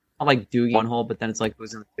want like do one hole, but then it's like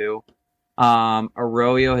who's in the 2.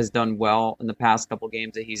 Arroyo has done well in the past couple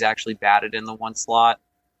games that he's actually batted in the 1 slot.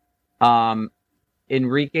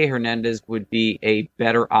 Enrique Hernandez would be a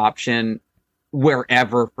better option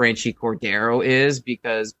wherever Franchi Cordero is,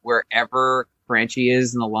 because wherever Franchi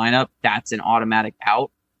is in the lineup, that's an automatic out.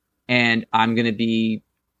 And I'm going to be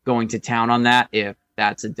going to town on that if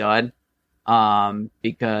that's a dud,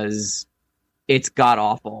 because it's god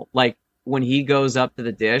awful. Like, when he goes up to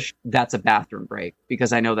the dish, that's a bathroom break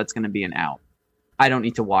because I know that's going to be an out. I don't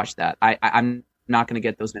need to watch that. I'm not going to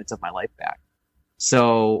get those minutes of my life back.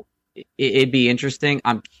 So it'd be interesting.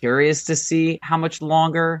 I'm curious to see how much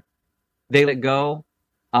longer they let go.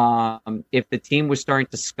 If the team was starting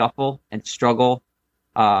to scuffle and struggle,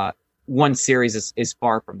 one series is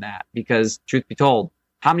far from that, because truth be told,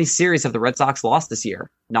 how many series have the Red Sox lost this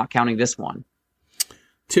year? Not counting this one.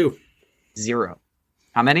 2. 0.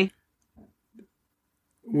 How many?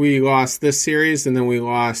 We lost this series, and then we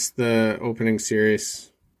lost the opening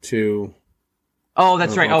series to... Oh,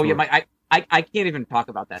 that's right. Oh, yeah. I can't even talk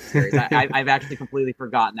about that series. I've actually completely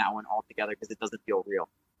forgotten that one altogether because it doesn't feel real.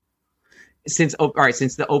 Since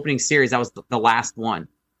the opening series, that was the last one.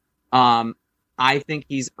 I think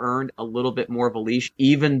he's earned a little bit more of a leash,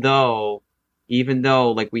 even though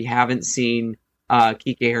like we haven't seen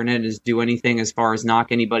Kike Hernandez do anything as far as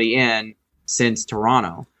knock anybody in since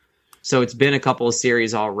Toronto. So it's been a couple of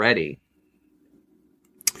series already.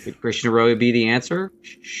 Could Christian Arroyo be the answer?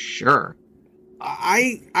 Sure.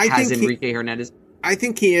 I Has think Enrique Hernandez? I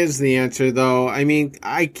think he is the answer, though. I mean,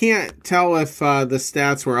 I can't tell if the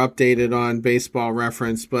stats were updated on Baseball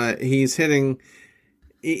Reference, but he's hitting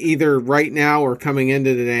either right now or coming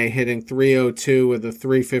into today, hitting 302 with a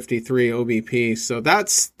 353 OBP. So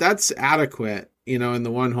that's adequate, in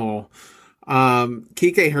the one hole.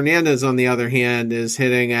 Kike Hernandez, on the other hand, is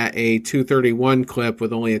hitting at a 231 clip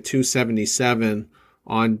with only a 277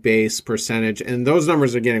 on base percentage, and those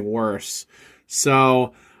numbers are getting worse.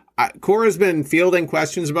 So Cora's been fielding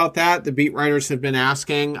questions about that. The beat writers have been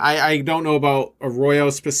asking. I don't know about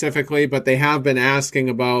Arroyo specifically, but they have been asking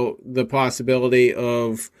about the possibility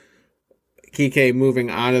of Kike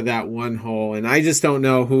moving out of that one hole. And I just don't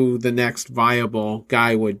know who the next viable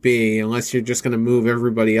guy would be unless you're just going to move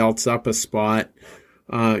everybody else up a spot,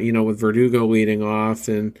 with Verdugo leading off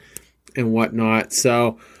and whatnot.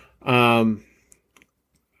 So I'm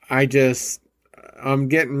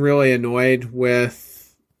getting really annoyed with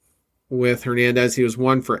Hernandez. He was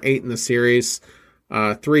 1 for 8 in the series,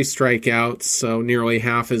 3 strikeouts, so nearly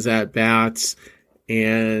half his at-bats,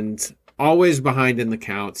 and always behind in the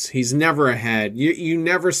counts. He's never ahead. You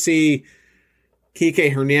never see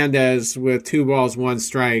Kike Hernandez with 2 balls, 1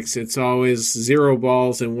 strikes. It's always 0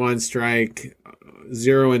 balls and 1 strike,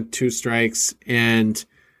 0 and 2 strikes, and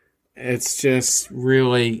it's just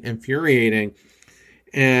really infuriating.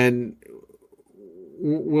 And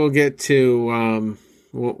we'll get to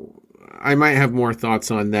I might have more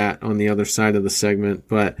thoughts on that on the other side of the segment,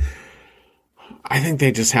 but I think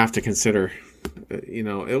they just have to consider,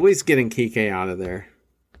 at least getting Kike out of there.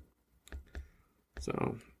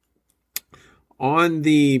 So, on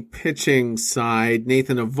the pitching side,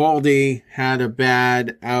 Nathan Eovaldi had a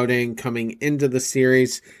bad outing coming into the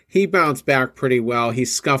series. He bounced back pretty well. He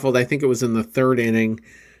scuffled, I think it was in the 3rd inning,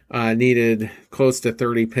 needed close to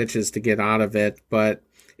 30 pitches to get out of it, but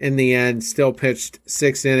in the end, still pitched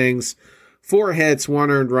 6 innings, 4 hits, 1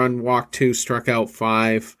 earned run, walked 2, struck out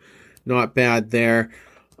 5. Not bad there.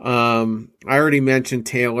 I already mentioned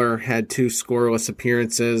Taylor had 2 scoreless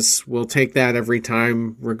appearances. We'll take that every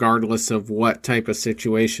time, regardless of what type of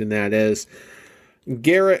situation that is.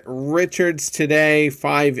 Garrett Richards today,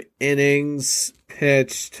 5 innings,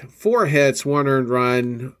 pitched 4 hits, 1 earned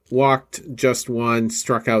run, walked just 1,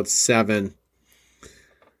 struck out 7.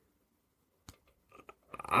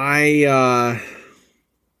 I'm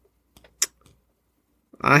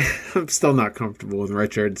still not comfortable with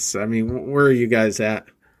Richards. I mean, where are you guys at?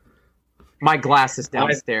 My glass is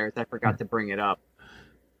downstairs. I forgot to bring it up.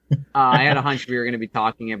 I had a hunch we were going to be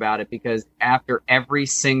talking about it because after every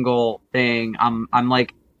single thing, I'm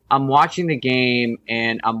watching the game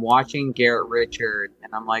and I'm watching Garrett Richards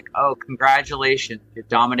and I'm like, oh, congratulations. You're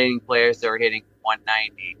dominating players that are hitting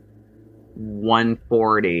 190,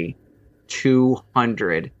 140.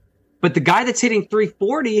 200. But the guy that's hitting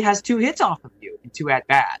 340 has 2 hits off of you and 2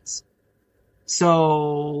 at-bats.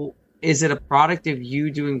 So is it a product of you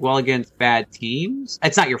doing well against bad teams?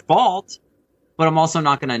 It's not your fault, but I'm also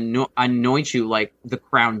not going to anoint you like the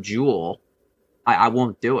crown jewel. I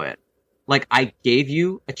won't do it. Like, I gave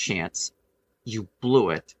you a chance. You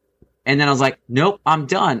blew it. And then I was like, nope, I'm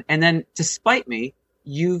done. And then to spite me,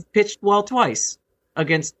 you've pitched well twice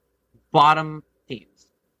against bottom teams.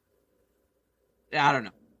 I don't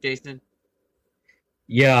know. Jason?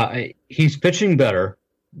 Yeah, he's pitching better,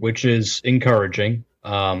 which is encouraging.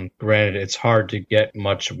 Granted, it's hard to get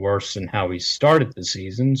much worse than how he started the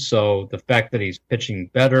season, so the fact that he's pitching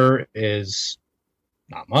better is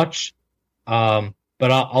not much. But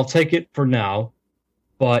I'll take it for now.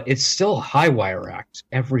 But it's still a high wire act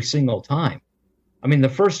every single time. I mean, the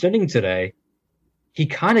first inning today, he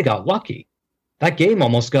kind of got lucky. That game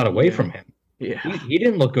almost got away from him. Yeah. He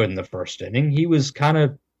didn't look good in the first inning. He was kind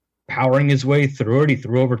of powering his way through it. He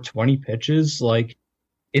threw over 20 pitches. Like,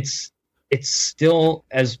 it's still,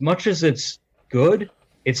 as much as it's good,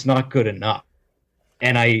 it's not good enough.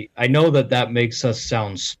 And I know that makes us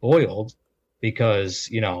sound spoiled because,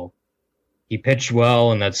 he pitched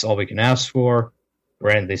well and that's all we can ask for.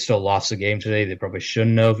 Granted, they still lost the game today. They probably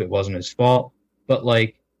shouldn't have. It wasn't his fault. But,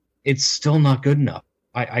 it's still not good enough.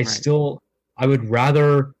 I would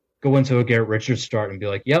rather go into a Garrett Richards start and be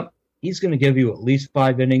like, yep, he's going to give you at least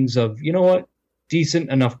 5 innings of,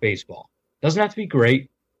 decent enough baseball. Doesn't have to be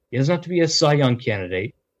great. He doesn't have to be a Cy Young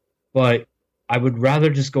candidate. But I would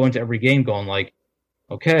rather just go into every game going like,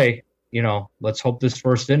 okay, let's hope this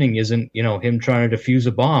first inning isn't, him trying to defuse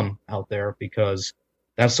a bomb out there because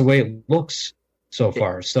that's the way it looks so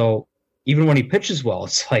far. So even when he pitches well,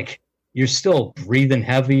 it's like you're still breathing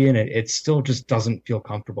heavy and it still just doesn't feel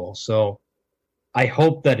comfortable. So I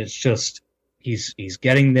hope that it's just he's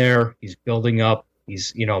getting there, he's building up,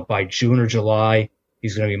 he's by June or July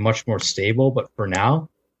he's going to be much more stable. But for now,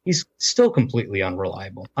 he's still completely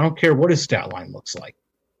unreliable. I don't care what his stat line looks like.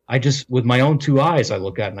 I just, with my own 2 eyes, I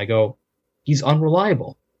look at it and I go, he's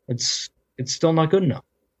unreliable. It's still not good enough.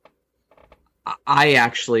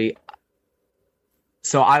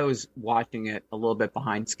 So I was watching it a little bit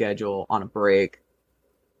behind schedule on a break,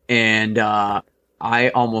 and I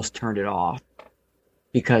almost turned it off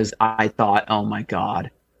because I thought, oh my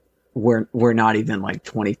God, we're not even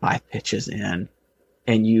 25 pitches in.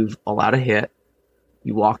 and you've allowed a hit,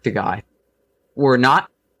 you walked a guy. We're not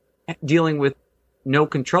dealing with no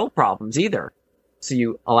control problems either. So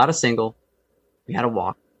you allowed a single, we had a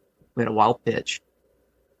walk, we had a wild pitch,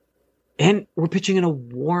 and we're pitching in a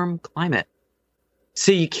warm climate.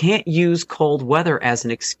 So you can't use cold weather as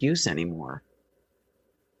an excuse anymore.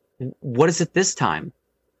 What is it this time?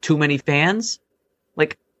 Too many fans?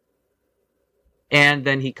 And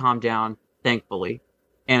then he calmed down, thankfully.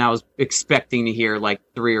 And I was expecting to hear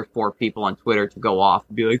 3 or 4 people on Twitter to go off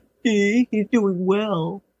and be like, hey, he's doing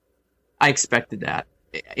well. I expected that.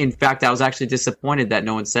 In fact, I was actually disappointed that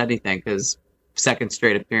no one said anything because second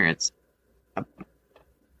straight appearance.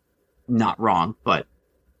 Not wrong, but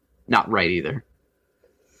not right either.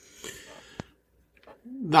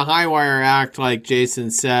 The high wire act, like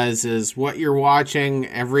Jason says, is what you're watching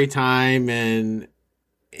every time, and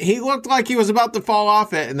he looked like he was about to fall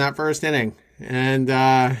off it in that first inning, and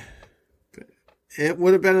it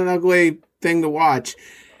would have been an ugly thing to watch.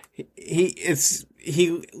 He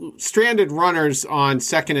stranded runners on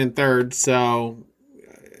second and third, so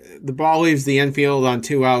the ball leaves the infield on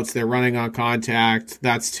 2 outs. They're running on contact.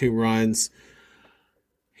 That's 2 runs.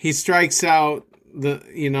 He strikes out.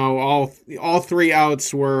 All 3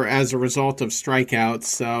 outs were as a result of strikeouts,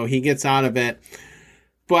 so he gets out of it.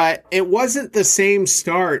 But it wasn't the same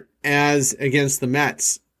start as against the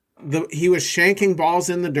Mets. He was shanking balls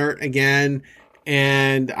in the dirt again,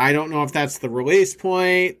 and I don't know if that's the release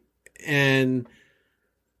point. And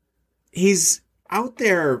he's out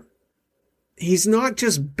there. He's not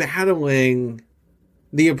just battling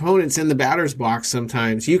the opponents in the batter's box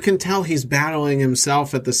sometimes. You can tell he's battling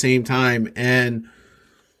himself at the same time. And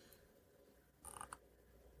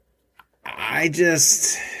I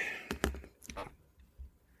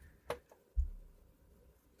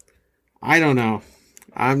don't know.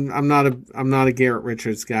 I'm not a Garrett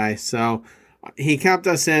Richards guy. So he kept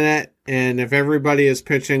us in it. And if everybody is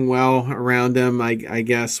pitching well around him, I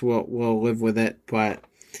guess we'll live with it. But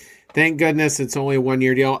thank goodness it's only a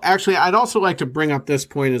 1-year deal. Actually, I'd also like to bring up this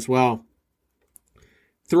point as well.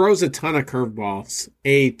 Throws a ton of curveballs.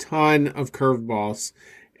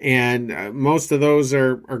 And most of those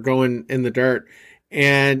are going in the dirt.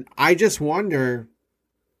 And I just wonder,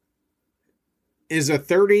 is a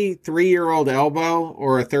 33-year-old elbow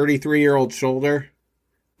or a 33-year-old shoulder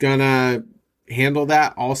gonna handle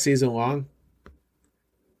that all season long?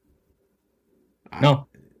 No.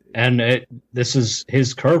 And this is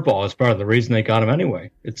his curveball is part of the reason they got him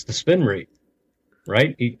anyway. It's the spin rate,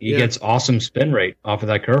 right? He gets awesome spin rate off of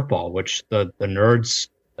that curveball, which the nerds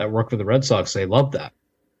that work for the Red Sox, they love that.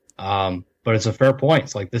 But it's a fair point.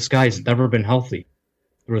 It's like this guy's never been healthy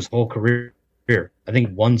through his whole career. I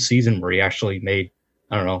think 1 season where he actually made,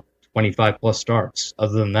 25 plus starts.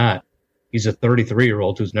 Other than that, he's a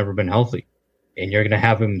 33-year-old who's never been healthy. And you're going to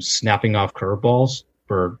have him snapping off curveballs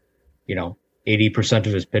for, 80%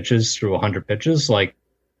 of his pitches through 100 pitches.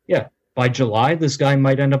 By July, this guy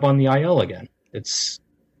might end up on the IL again. It's,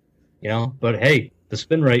 but hey, the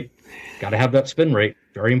spin rate, got to have that spin rate.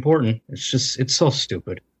 Very important. It's so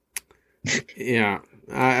stupid. Yeah.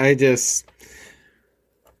 I'm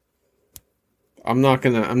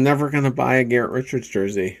never going to buy a Garrett Richards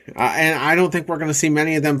jersey. And I don't think we're going to see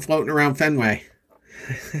many of them floating around Fenway.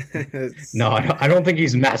 No, I don't think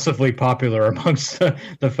he's massively popular amongst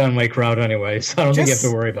the Fenway crowd anyway, so I don't think you have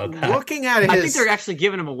to worry about that. Looking at I think they're actually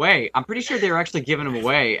giving him away. I'm pretty sure they were actually giving him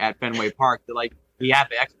away at Fenway Park. They're like, we have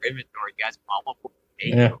extra inventory, you guys.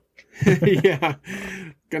 Yeah.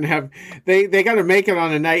 Gonna have they got to make it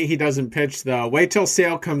on a night he doesn't pitch though. Wait till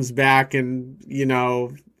Sale comes back and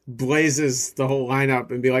blazes the whole lineup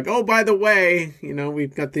and be like, oh, by the way,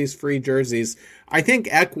 we've got these free jerseys. I think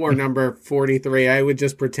Eck wore number 43. I would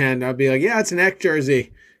just pretend. I'd be like, yeah, it's an Eck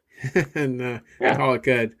jersey. And call it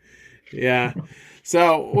good. Yeah.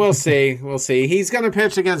 So we'll see. He's going to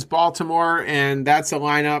pitch against Baltimore, and that's a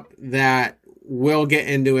lineup that will get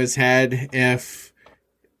into his head if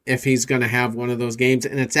he's going to have one of those games.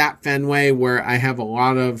 And it's at Fenway, where I have a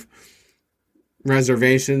lot of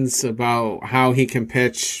reservations about how he can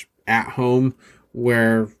pitch at home,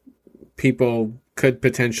 where people could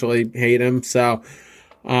potentially hate him. So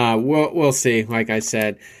we'll see. Like I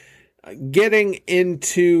said, getting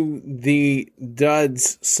into the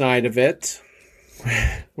duds side of it,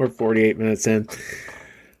 we're 48 minutes in.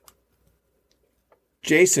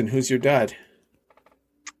 Jason, who's your dud?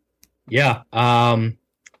 Yeah, I'm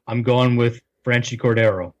going with Franchy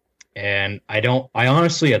Cordero, and I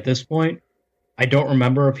honestly at this point, I don't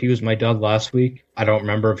remember if he was my dud last week. I don't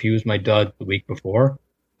remember if he was my dud the week before.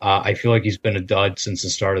 I feel like he's been a dud since the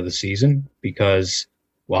start of the season because,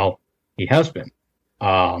 well, he has been.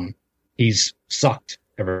 he's sucked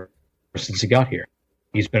ever since he got here.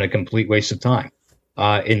 He's been a complete waste of time.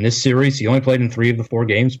 In this series, he only played in 3 of the 4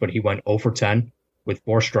 games, but he went 0 for 10 with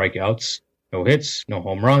 4 strikeouts, no hits, no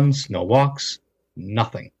home runs, no walks,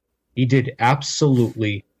 nothing. He did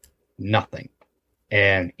absolutely nothing.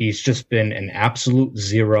 And he's just been an absolute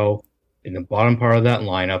zero in the bottom part of that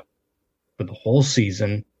lineup for the whole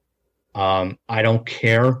season. I don't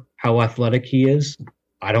care how athletic he is.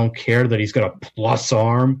 I don't care that he's got a plus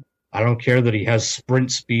arm. I don't care that he has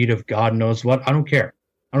sprint speed of God knows what. I don't care.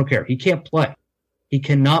 He can't play. He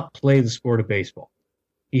cannot play the sport of baseball.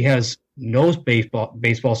 He has no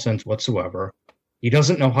baseball sense whatsoever. He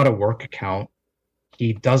doesn't know how to work a count.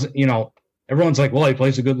 He doesn't, everyone's like, well, he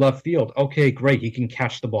plays a good left field. Okay, great. He can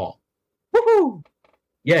catch the ball. Woohoo!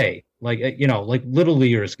 Yay. Like little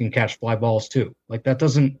leaguers can catch fly balls too. Like that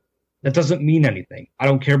doesn't mean anything. I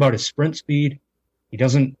don't care about his sprint speed. He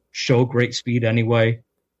doesn't show great speed anyway.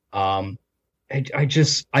 I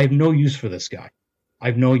have no use for this guy. I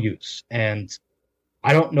have no use. And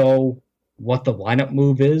I don't know what the lineup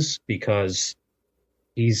move is because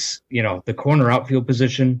he's, the corner outfield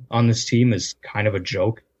position on this team is kind of a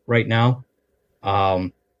joke right now.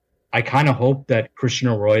 I kind of hope that Christian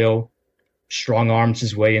Arroyo strong arms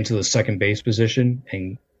his way into the second base position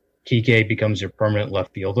and Kike becomes your permanent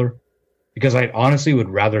left fielder, because I honestly would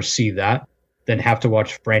rather see that than have to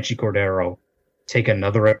watch Franchy Cordero take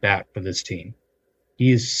another at bat for this team.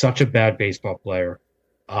 He is such a bad baseball player.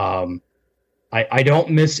 I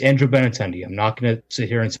don't miss Andrew Benintendi. I'm not going to sit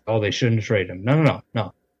here and say, oh, they shouldn't trade him. No.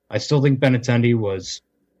 I still think Benintendi was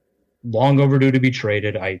long overdue to be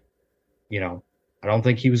traded. I don't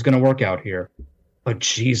think he was going to work out here. But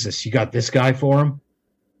Jesus, you got this guy for him?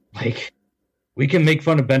 Like, we can make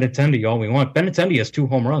fun of Benintendi all we want. Benintendi has 2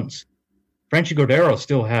 home runs. Franchy Cordero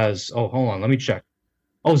still has, hold on, let me check.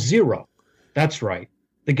 0. That's right.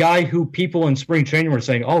 The guy who people in spring training were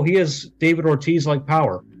saying, he has David Ortiz-like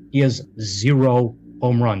power. He has 0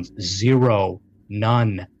 home runs. 0.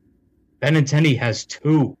 None. Benintendi has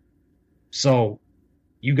 2. So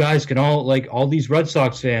you guys can all these Red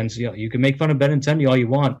Sox fans, you can make fun of Benintendi all you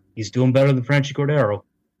want. He's doing better than Franchy Cordero,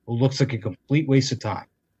 who looks like a complete waste of time.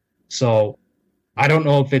 So I don't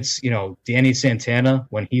know if it's, Danny Santana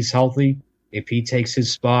when he's healthy, if he takes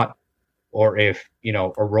his spot, or if,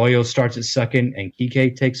 Arroyo starts at second and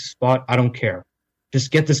Kike takes his spot. I don't care.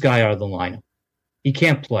 Just get this guy out of the lineup. He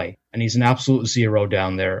can't play, and he's an absolute zero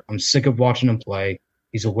down there. I'm sick of watching him play.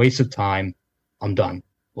 He's a waste of time. I'm done.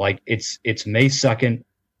 Like, it's May 2nd.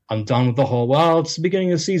 I'm done with the whole, it's the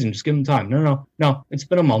beginning of the season. Just give him time. No. It's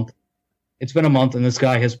been a month. And this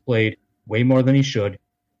guy has played way more than he should.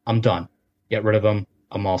 I'm done. Get rid of him.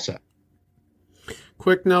 I'm all set.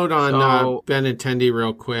 Quick note on Benintendi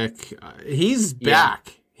real quick. He's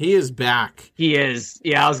back. He is back. He is.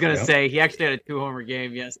 Yeah, I was going to say, he actually had a 2-homer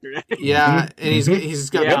game yesterday. Yeah, and he's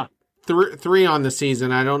got 3 on the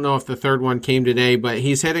season. I don't know if the third one came today, but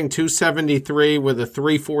he's hitting 273 with a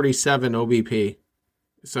 347 OBP.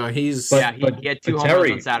 So he's... he had 2 home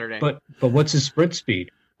runs on Saturday. But what's his sprint speed?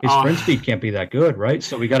 His sprint speed can't be that good, right?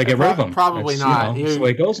 So we got to get rid of him. Probably not. That's the way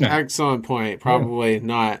it goes now. Excellent point. Probably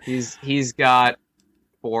not. He's got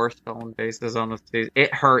 4 stolen bases on the season.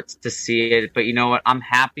 It hurts to see it, but you know what? I'm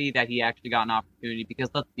happy that he actually got an opportunity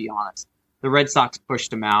because let's be honest, the Red Sox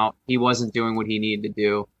pushed him out. He wasn't doing what he needed to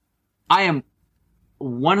do. I am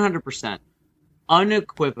 100%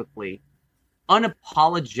 unequivocally,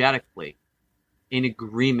 unapologetically in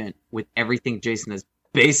agreement with everything Jason has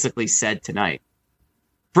basically said tonight.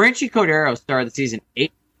 Franchy Cordero started the season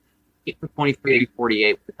 8 for 23,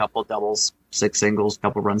 48 with a couple of doubles, 6 singles, a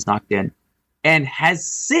couple of runs knocked in, and has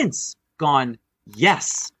since gone,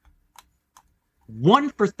 1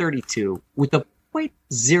 for 32 with a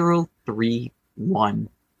 .031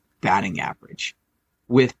 batting average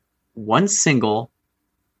with 1 single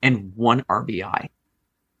and 1 RBI.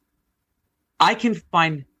 I can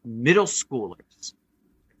find middle schoolers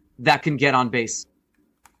that can get on base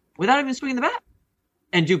without even swinging the bat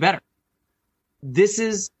and do better. This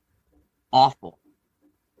is awful.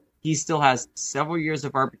 He still has several years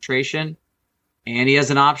of arbitration and he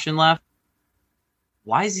has an option left.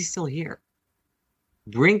 Why is he still here?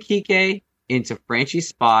 Bring Kike into Franchy's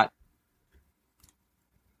spot.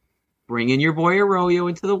 Bring in your boy Arroyo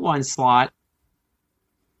into the 1 slot.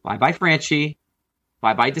 Bye-bye Franchy.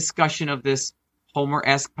 Bye-bye discussion of this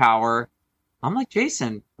Homer-esque power. I'm like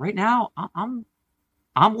Jason. Right now, I'm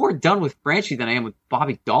more done with Franchy than I am with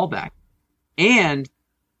Bobby Dahlbeck. And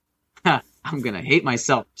I'm going to hate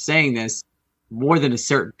myself for saying this more than a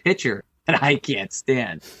certain pitcher that I can't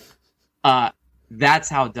stand. That's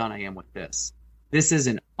how done I am with this. This is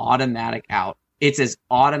an automatic out It's as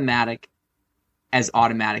automatic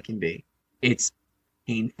can be. It's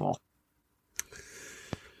painful.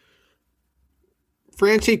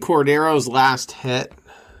 Franchy Cordero's last hit,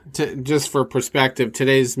 just for perspective,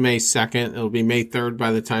 today's May 2nd. It'll be May 3rd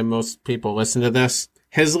by the time most people listen to this.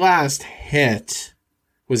 His last hit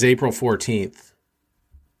was April 14th.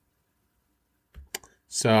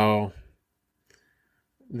 So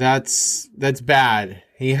that's bad.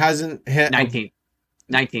 He hasn't hit 19th.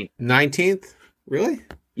 19th? Really?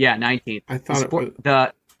 Yeah, 19th. I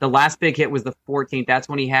thought the last big hit was the 14th. That's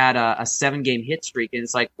when he had a 7-game hit streak, and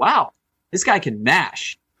it's like, wow, this guy can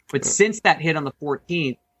mash. But since that hit on the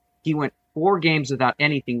 14th, he went 4 games without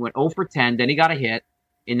anything. Went 0 for 10. Then he got a hit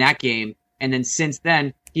in that game, and then since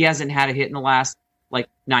then he hasn't had a hit in the last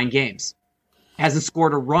 9 games. Hasn't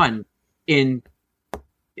scored a run He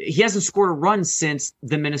hasn't scored a run since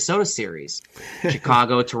the Minnesota series.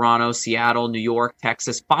 Chicago, Toronto, Seattle, New York,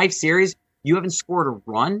 Texas. 5 series. You haven't scored a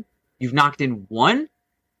run? You've knocked in 1?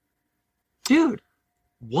 Dude,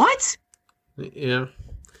 what? Yeah.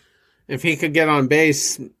 If he could get on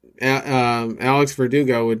base, Alex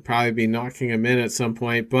Verdugo would probably be knocking him in at some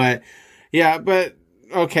point. But, yeah,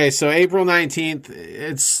 okay, so April 19th,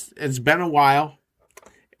 it's been a while.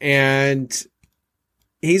 And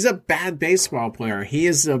he's a bad baseball player. He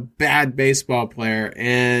is a bad baseball player.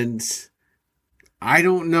 And I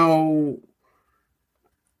don't know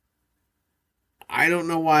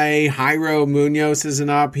why Jairo Munoz isn't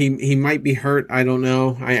up. He might be hurt. I don't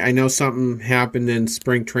know. I know something happened in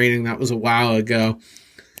spring training. That was a while ago.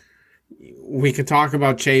 We could talk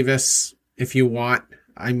about Chavis if you want.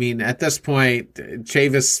 I mean, at this point,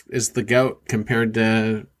 Chavis is the GOAT compared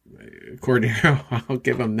to Cordero. I'll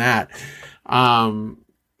give him that. I'm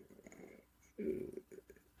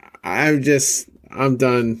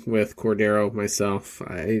done with Cordero myself.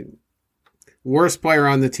 Worst player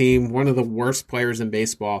on the team, one of the worst players in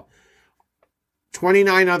baseball.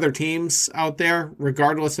 29 other teams out there,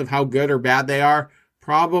 regardless of how good or bad they are,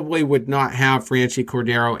 probably would not have Franchy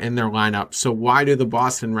Cordero in their lineup. So why do the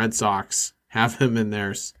Boston Red Sox have him in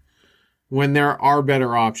theirs when there are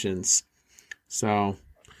better options? So,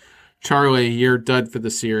 Charlie, you're dud for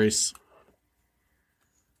the series.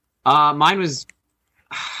 Mine was,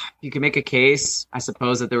 you can make a case, I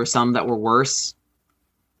suppose, that there were some that were worse.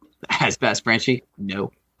 As best, Franchy?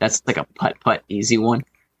 No. That's like a putt easy one.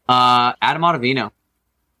 Adam Ottavino.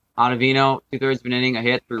 Ottavino, 2/3 of an inning, a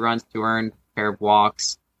hit, 3 runs, 2 earned, pair of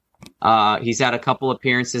walks. He's had a couple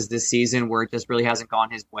appearances this season where it just really hasn't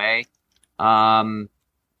gone his way. But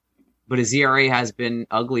his ERA has been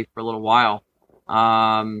ugly for a little while.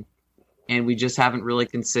 And we just haven't really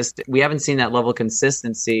we haven't seen that level of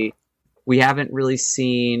consistency. We haven't really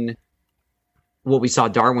seen what we saw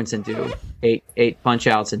Darwinson do, 8 punch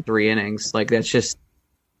outs in 3 innings. That's just,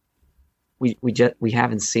 we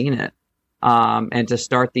haven't seen it. And to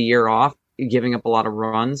start the year off, giving up a lot of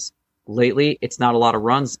runs. Lately, it's not a lot of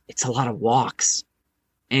runs, it's a lot of walks.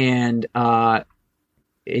 And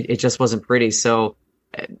it just wasn't pretty. So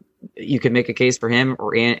you could make a case for him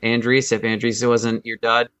or Andriese. If Andriese wasn't your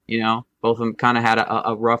dud, both of them kind of had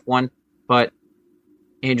a rough one. But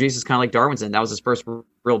Andriese is kind of like Darwinson. That was his first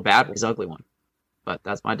real bad one, his ugly one. But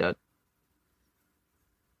that's my dud.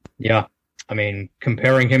 Yeah. I mean,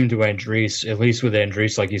 comparing him to Andriese, at least with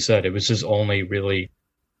Andriese, like you said, it was his only really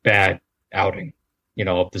bad outing,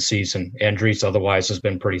 of the season. Andriese otherwise has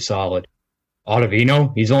been pretty solid.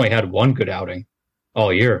 Ottavino, he's only had 1 good outing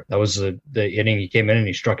all year. That was the inning he came in and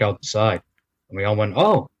he struck out the side. And we all went,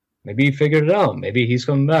 oh, maybe he figured it out. Maybe he's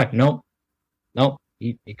coming back. Nope.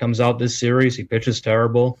 He comes out this series. He pitches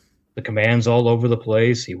terrible. The command's all over the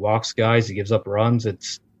place. He walks guys. He gives up runs.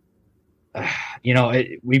 It's,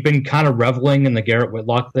 we've been kind of reveling in the Garrett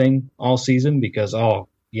Whitlock thing all season because, the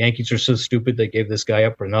Yankees are so stupid they gave this guy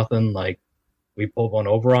up for nothing. We pulled one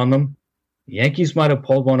over on them. The Yankees might have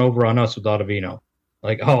pulled one over on us with Ottavino.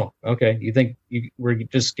 Okay, you think we're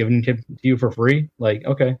just giving him to you for free?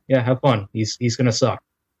 Okay, yeah, have fun. He's going to suck.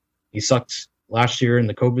 He sucked last year in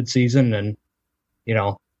the COVID season, and,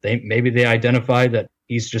 they identified that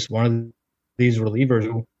he's just one of these relievers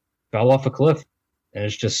who fell off a cliff. And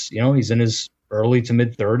it's just, he's in his early to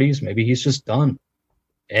mid 30s. Maybe he's just done.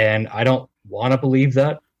 And I don't want to believe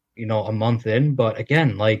that, a month in. But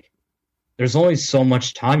again, there's only so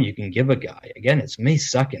much time you can give a guy. Again, it's May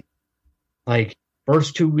 2nd.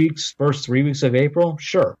 First 2 weeks, first 3 weeks of April,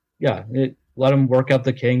 sure. Yeah, let him work out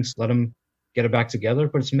the kinks. Let him get it back together.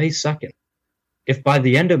 But it's May 2nd. If by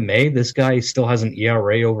the end of May, this guy still has an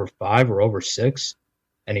ERA over 5 or over 6,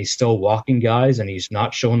 and he's still walking guys, and he's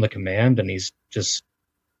not showing the command, and he's just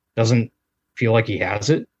doesn't feel like he has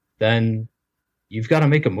it, then you've got to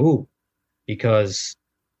make a move. because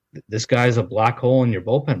this guy's a black hole in your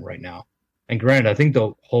bullpen right now. And granted, I think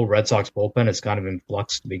the whole Red Sox bullpen is kind of in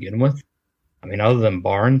flux to begin with. I mean, other than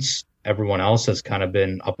Barnes, everyone else has kind of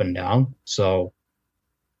been up and down. So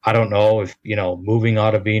I don't know if, moving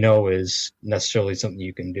Ottavino is necessarily something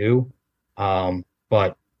you can do.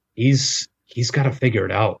 But he's got to figure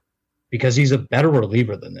it out because he's a better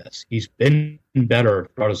reliever than this. He's been better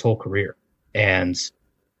throughout his whole career. And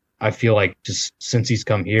I feel like just since he's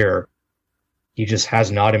come here, he just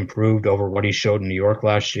has not improved over what he showed in New York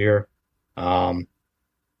last year.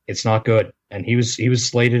 It's not good. And he was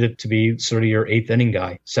slated to be sort of your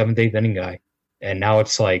seventh, eighth inning guy. And now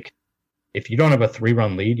it's like, if you don't have a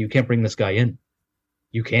 3-run lead, you can't bring this guy in.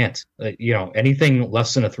 You can't. Anything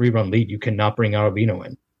less than a 3-run lead, you cannot bring Ottavino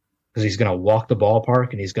in because he's going to walk the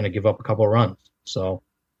ballpark and he's going to give up a couple of runs. So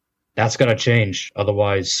that's got to change.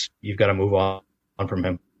 Otherwise, you've got to move on from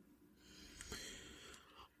him.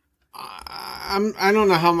 I don't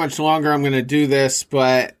know how much longer I'm going to do this,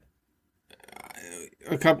 but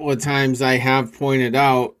a couple of times I have pointed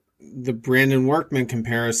out the Brandon Workman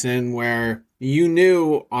comparison where you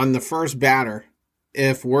knew on the first batter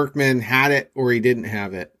if Workman had it or he didn't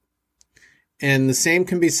have it. And the same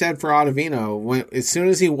can be said for Ottavino. As soon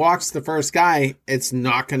as he walks the first guy, it's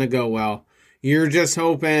not going to go well. You're just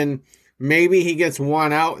hoping maybe he gets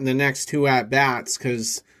one out in the next 2 at-bats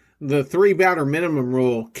because the 3-batter minimum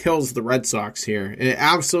rule kills the Red Sox here. It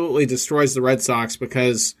absolutely destroys the Red Sox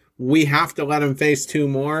because we have to let him face 2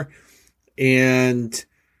 more, and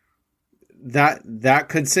that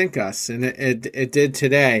could sink us, and it did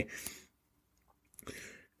today.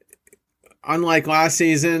 Unlike last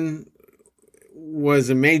season,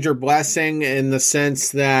 was a major blessing in the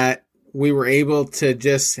sense that we were able to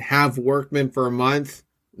just have Workman for a month,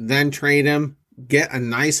 then trade him, get a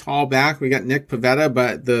nice haul back. We got Nick Pivetta,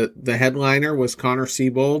 but the headliner was Connor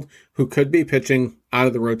Siebold, who could be pitching out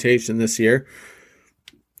of the rotation this year.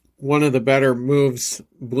 One of the better moves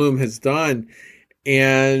Bloom has done.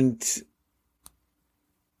 And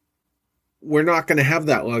we're not going to have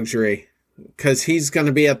that luxury because he's going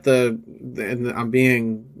to be and I'm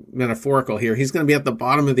being metaphorical here, he's going to be at the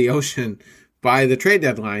bottom of the ocean by the trade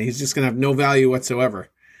deadline. He's just going to have no value whatsoever.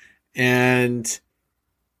 And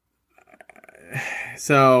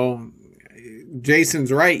so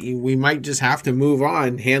Jason's right. We might just have to move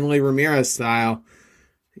on, Hanley Ramirez style.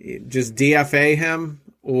 Just DFA him,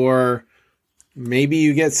 or maybe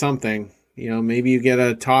you get something. Maybe you get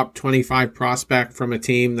a top 25 prospect from a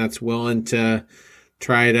team that's willing to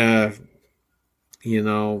try to,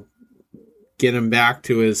 get him back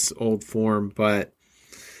to his old form. But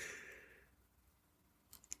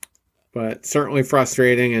certainly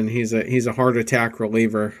frustrating, and he's a heart attack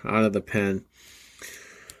reliever out of the pen.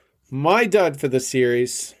 My dud for the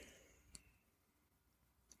series,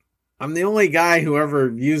 I'm the only guy who ever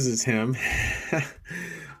uses him,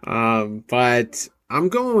 but I'm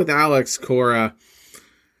going with Alex Cora.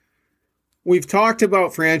 We've talked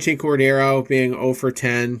about Franchi Cordero being 0 for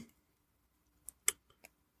 10.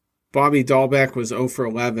 Bobby Dahlbeck was 0 for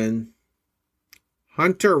 11.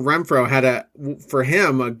 Hunter Renfroe had for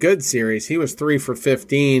him, a good series. He was 3 for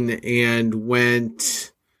 15 and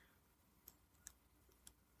went...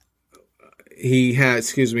 He had,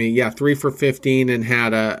 3 for 15 and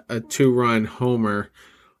had a 2-run homer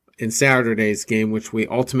in Saturday's game, which we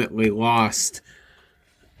ultimately lost.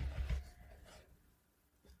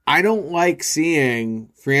 I don't like seeing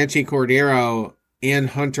Franchi Cordero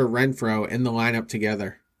and Hunter Renfroe in the lineup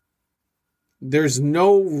together. There's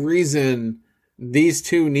no reason these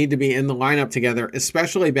two need to be in the lineup together,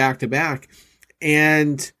 especially back-to-back.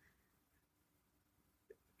 And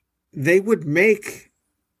they would make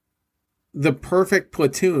the perfect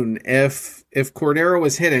platoon if Cordero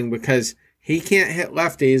was hitting, because he can't hit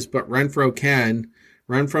lefties, but Renfroe can.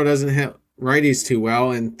 Renfroe doesn't hit righties too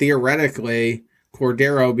well, and theoretically,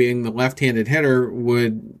 Cordero, being the left-handed hitter,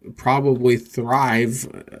 would probably thrive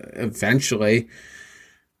eventually,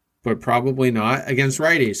 but probably not against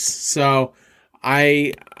righties. So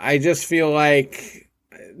I just feel like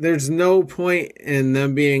there's no point in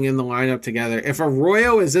them being in the lineup together. If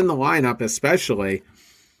Arroyo is in the lineup especially,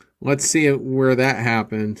 let's see where that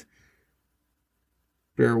happened.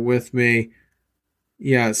 Bear with me.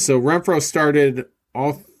 Yeah, so Renfroe started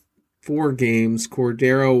all 4 games.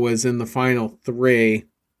 Cordero was in the final 3.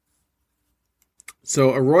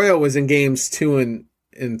 So Arroyo was in games 2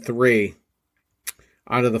 and 3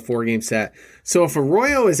 out of the 4-game set. So if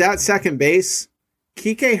Arroyo is at second base,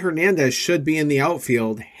 Kike Hernandez should be in the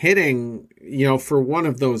outfield hitting, for one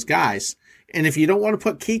of those guys. And if you don't want to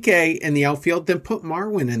put Kike in the outfield, then put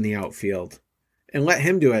Marwin in the outfield. and let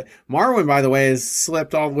him do it. Marwin, by the way, has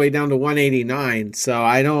slipped all the way down to 189, so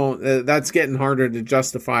I don't. That's getting harder to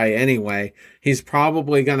justify anyway. He's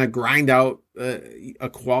probably going to grind out a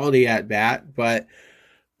quality at bat, but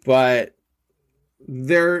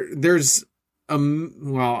there's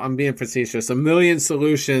I'm being facetious. A million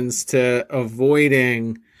solutions to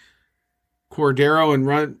avoiding Cordero and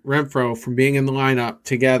Renfroe from being in the lineup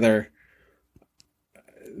together.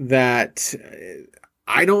 That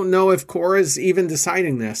I don't know if Cora's even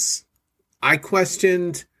deciding this. I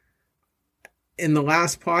questioned in the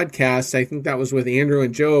last podcast, I think that was with Andrew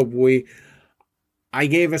and Job, I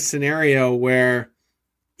gave a scenario where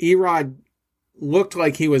Erod looked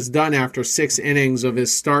like he was done after 6 innings of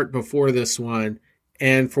his start before this one,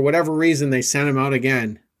 and for whatever reason, they sent him out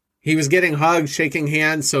again. He was getting hugged, shaking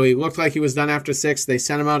hands, so he looked like he was done after 6. They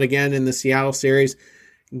sent him out again in the Seattle series,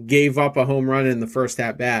 gave up a home run in the first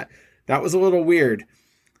at-bat. That was a little weird.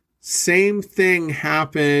 Same thing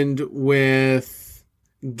happened with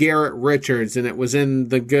Garrett Richards, and it was in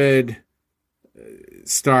the good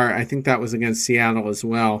start. I think that was against Seattle as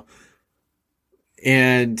well.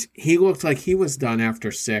 And he looked like he was done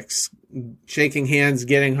after 6. Shaking hands,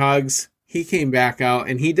 getting hugs. He came back out,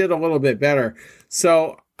 and he did a little bit better.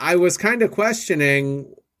 So I was kind of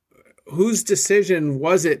questioning whose decision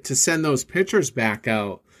was it to send those pitchers back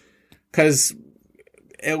out? Because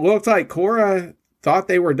it looked like Cora thought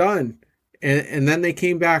they were done, and then they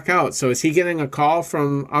came back out. So is he getting a call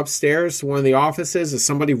from upstairs to one of the offices? Is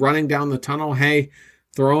somebody running down the tunnel? Hey,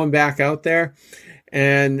 throw him back out there.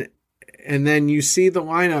 And then you see the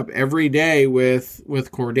lineup every day with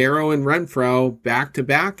Cordero and Renfroe back to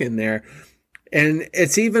back in there. And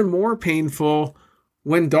it's even more painful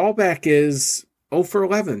when Dahlbeck is 0 for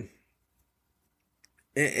 11.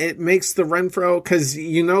 It makes the Renfroe, because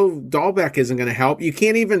Dahlbeck isn't going to help. You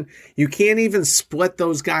can't even split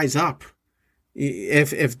those guys up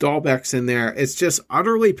if Dahlbeck's in there. It's just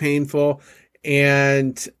utterly painful,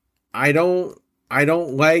 and I don't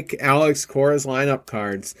like Alex Cora's lineup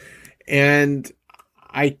cards. And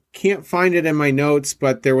I can't find it in my notes,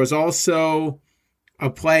 but there was also a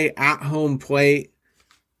play at home plate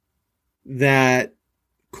that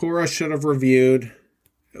Cora should have reviewed.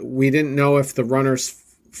 We didn't know if the runner's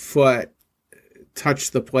foot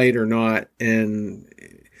touched the plate or not. And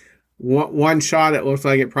one shot, it looked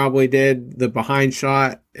like it probably did. The behind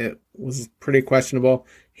shot, it was pretty questionable.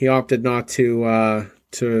 He opted not to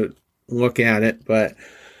look at it, but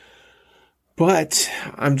I'm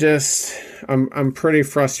pretty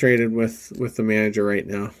frustrated with the manager right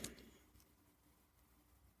now.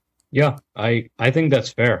 Yeah, I think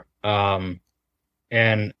that's fair. And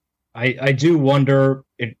I do wonder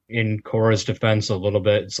in Cora's defense a little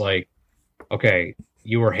bit. It's like, okay,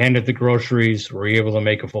 you were handed the groceries. Were you able to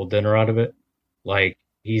make a full dinner out of it? Like,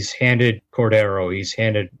 he's handed Cordero, he's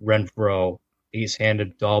handed Renfroe, he's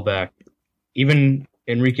handed Dahlbeck, even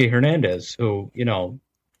Enrique Hernandez, who,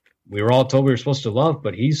 we were all told we were supposed to love,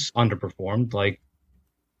 but he's underperformed. Like,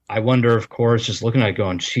 I wonder if Cora's just looking at it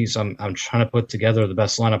going, geez, I'm trying to put together the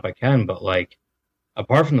best lineup I can, but like,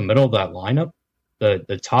 apart from the middle of that lineup,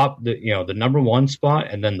 the top, the number one spot,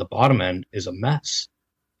 and then the bottom end is a mess.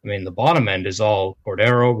 I mean, the bottom end is all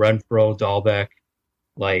Cordero, Renfroe, Dahlbeck.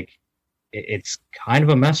 Like, it's kind of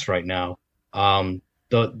a mess right now.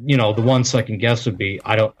 The one second guess would be,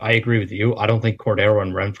 I agree with you. I don't think Cordero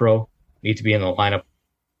and Renfroe need to be in the lineup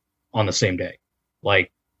on the same day.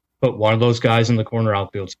 Like, put one of those guys in the corner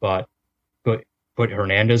outfield spot, put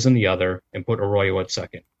Hernandez in the other, and put Arroyo at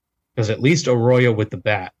second. Because at least Arroyo with the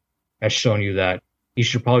bat has shown you that he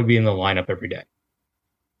should probably be in the lineup every day,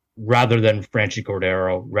 rather than Franchi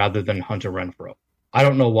Cordero, rather than Hunter Renfroe. I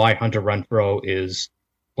don't know why Hunter Renfroe is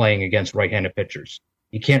playing against right-handed pitchers.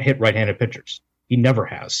 He can't hit right-handed pitchers. He never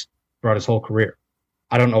has throughout his whole career.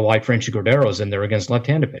 I don't know why Franchi Cordero is in there against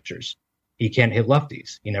left-handed pitchers. He can't hit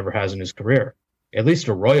lefties. He never has in his career. At least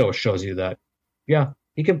Arroyo shows you that, yeah,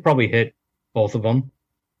 he can probably hit both of them.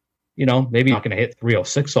 Maybe not going to hit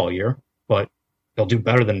 306 all year, but he'll do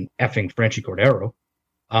better than effing Franchi Cordero.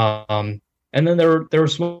 And then there were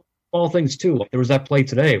small things too. Like, there was that play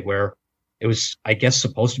today where it was, I guess,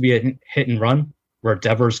 supposed to be a hit and run, where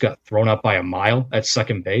Devers got thrown up by a mile at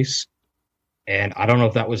second base. And I don't know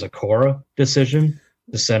if that was a Cora decision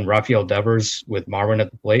to send Rafael Devers with Marwin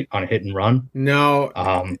at the plate on a hit and run. No,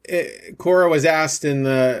 Cora was asked in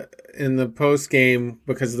the post game,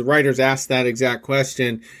 because the writers asked that exact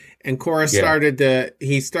question, and Cora started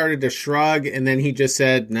to shrug, and then he just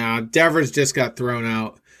said, "No, Devers just got thrown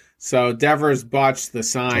out." So Devers botched the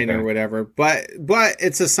sign or whatever, but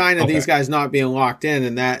it's a sign of these guys not being locked in,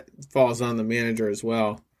 and that falls on the manager as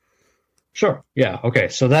well. Sure. Yeah. Okay.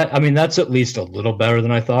 So that's at least a little better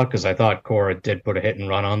than I thought, because I thought Cora did put a hit and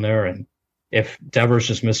run on there. And if Devers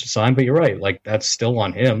just missed a sign, but you're right, like that's still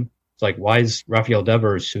on him. It's like, why is Rafael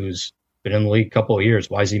Devers, who's been in the league a couple of years,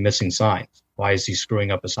 why is he missing signs? Why is he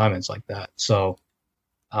screwing up assignments like that? So,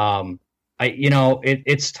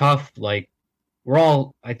 it's tough. Like,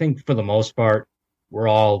 I think for the most part, we're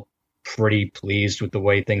all pretty pleased with the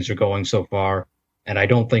way things are going so far. And I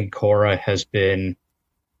don't think Cora has been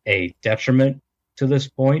a detriment to this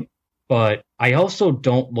point, but I also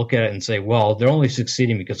don't look at it and say, well, they're only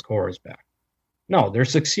succeeding because Cora's back. No, they're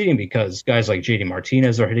succeeding because guys like JD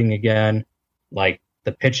Martinez are hitting again. Like,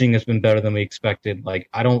 the pitching has been better than we expected. Like,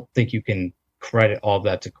 I don't think you can credit all of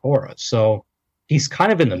that to Cora. So he's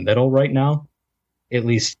kind of in the middle right now, at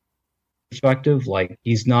least perspective. Like,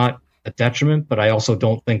 he's not a detriment, but I also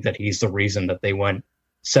don't think that he's the reason that they went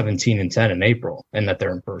 17-10 in April and that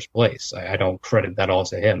they're in first place. I don't credit that all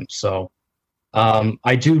to him. So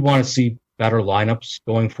I do want to see better lineups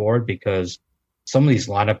going forward, because some of these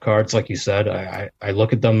lineup cards, like you said, I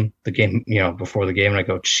look at them the game, before the game, and I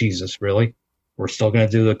go, Jesus, really? We're still going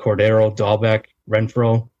to do the Cordero, Dahlbeck,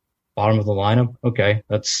 Renfroe, bottom of the lineup? Okay,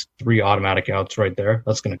 that's 3 automatic outs right there.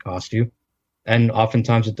 That's going to cost you. And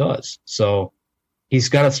oftentimes it does. So he's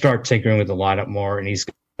got to start tinkering with the lineup more, and he's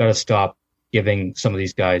got to stop giving some of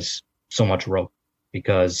these guys so much rope,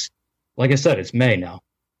 because, like I said, it's May now.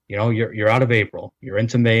 You're out of April. You're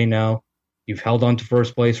into May now. You've held on to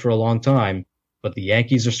first place for a long time, but the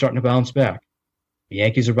Yankees are starting to bounce back. The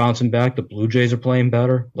Yankees are bouncing back. The Blue Jays are playing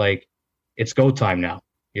better. Like, it's go time now.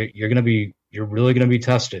 You're really gonna be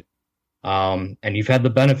tested. And you've had the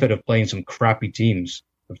benefit of playing some crappy teams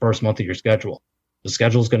the first month of your schedule. The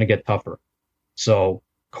schedule is going to get tougher. So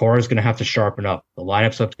Cora's going to have to sharpen up. The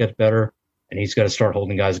lineups have to get better, and he's got to start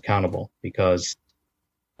holding guys accountable, because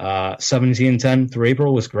 17-10 through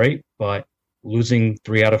April was great, but losing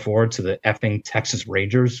 3 out of 4 to the effing Texas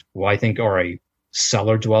Rangers, who I think are a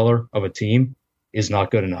cellar dweller of a team, is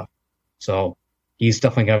not good enough. So he's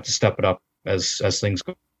definitely going to have to step it up as things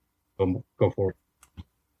go forward.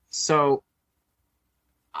 So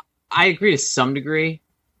I agree to some degree,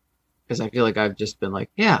 because I feel like I've just been like,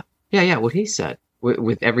 yeah, what he said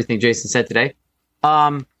with everything Jason said today.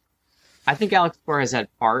 I think Alex Cora has had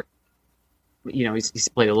part. He's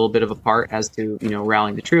played a little bit of a part as to,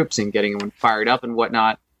 rallying the troops and getting everyone fired up and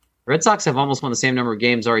whatnot. Red Sox have almost won the same number of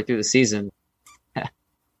games already through the season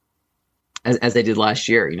as they did last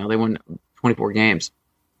year. They won 24 games.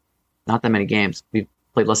 Not that many games. We've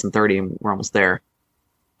played less than 30, and we're almost there.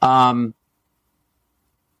 Franchy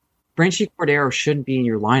Cordero shouldn't be in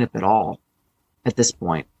your lineup at all at this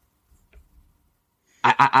point.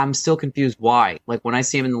 I'm still confused why. Like, when I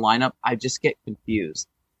see him in the lineup, I just get confused.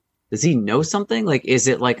 Does he know something? Like, is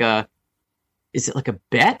it like a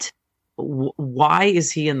bet? Why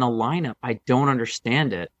is he in the lineup? I don't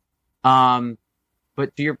understand it.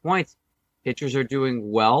 But to your point, pitchers are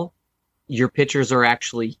doing well. Your pitchers are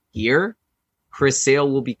actually here. Chris Sale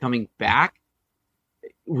will be coming back.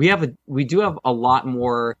 We do have a lot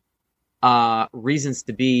more reasons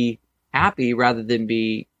to be happy rather than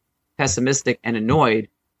be pessimistic and annoyed.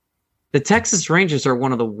 The Texas Rangers are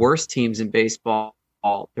one of the worst teams in baseball.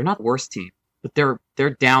 They're not the worst team, but they're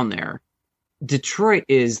down there. Detroit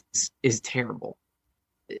is terrible.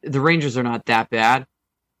 The Rangers are not that bad.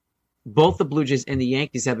 Both the Blue Jays and the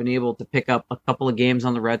Yankees have been able to pick up a couple of games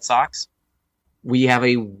on the Red Sox. We have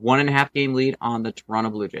a 1.5 game lead on the Toronto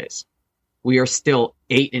Blue Jays. We are still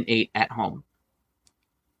 8-8 at home.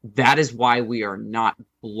 That is why we are not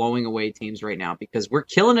blowing away teams right now, because we're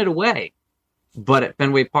killing it away. But at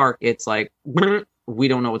Fenway Park, it's like, we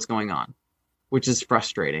don't know what's going on, which is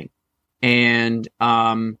frustrating. And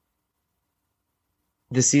the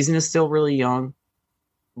season is still really young,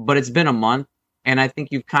 but it's been a month, and I think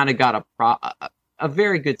you've kind of got a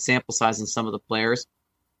very good sample size in some of the players.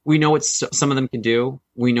 We know what some of them can do.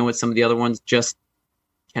 We know what some of the other ones just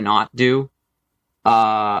cannot do,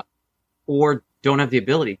 or don't have the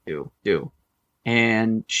ability to do,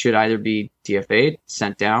 and should either be DFA'd,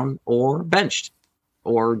 sent down, or benched,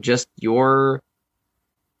 or you're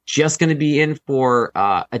just going to be in for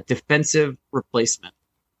a defensive replacement,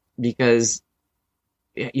 because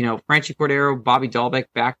Franchy Cordero, Bobby Dahlbeck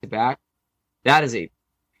back to back, that is a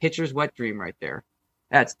pitcher's wet dream right there.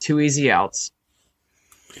 That's 2 easy outs,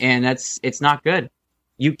 and it's not good.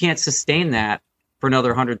 You can't sustain that for another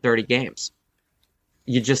 130 games.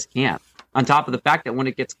 You just can't. On top of the fact that when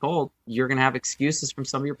it gets cold, you're going to have excuses from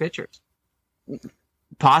some of your pitchers.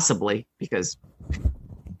 Possibly, because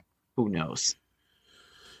who knows?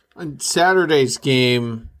 On Saturday's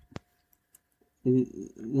game,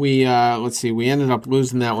 we ended up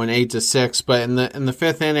losing that one 8-6. But in the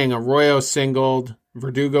fifth inning, Arroyo singled,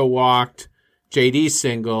 Verdugo walked, JD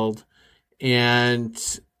singled,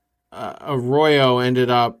 and Arroyo ended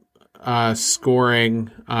up scoring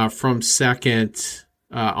from second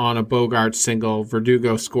on a Bogart single.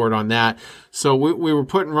 Verdugo scored on that. So we were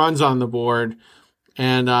putting runs on the board.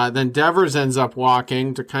 And then Devers ends up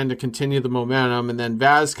walking to kind of continue the momentum. And then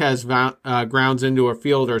Vasquez grounds into a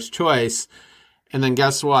fielder's choice. And then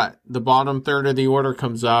guess what? The bottom third of the order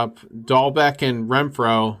comes up. Dahlbeck and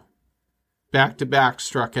Renfroe back-to-back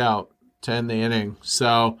struck out to end the inning.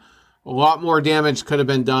 So a lot more damage could have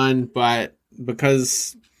been done, but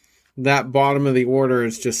because that bottom of the order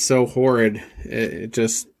is just so horrid, it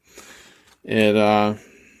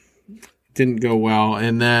didn't go well.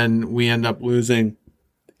 And then we end up losing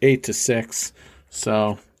 8-6.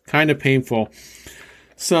 So kind of painful.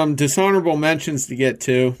 Some dishonorable mentions to get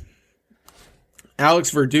to.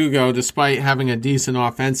 Alex Verdugo, despite having a decent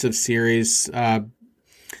offensive series,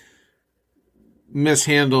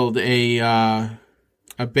 mishandled a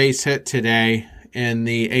base hit today in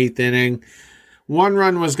the eighth inning. One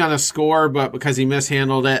run was going to score, but because he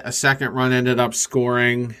mishandled it, a second run ended up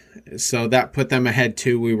scoring. So that put them ahead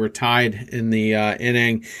 2. We were tied in the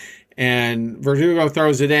inning. And Verdugo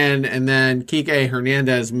throws it in, and then Kike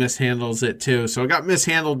Hernandez mishandles it too. So it got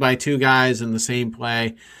mishandled by 2 guys in the same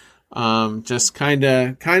play. Just kind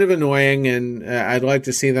of annoying, and I'd like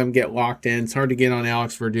to see them get locked in. It's hard to get on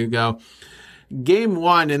Alex Verdugo. Game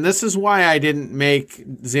 1, and this is why I didn't make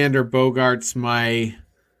Xander Bogaerts my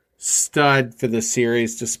stud for the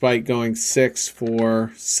series, despite going 6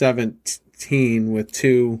 for 17 with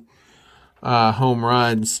 2 home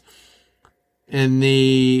runs. In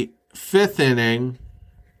the fifth inning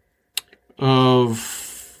of...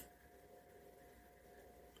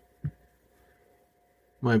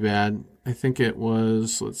 My bad. I think it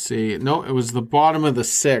was, let's see. No, it was the bottom of the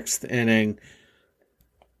sixth inning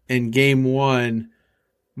in game 1.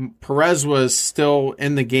 Perez was still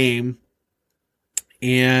in the game,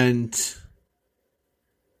 and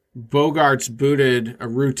Bogaerts booted a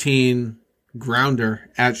routine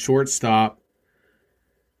grounder at shortstop.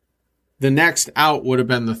 The next out would have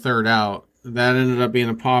been the third out. That ended up being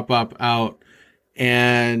a pop-up out,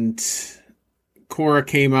 and Cora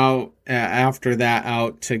came out after that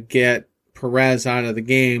out to get Perez out of the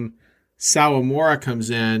game. Sawamura comes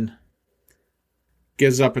in,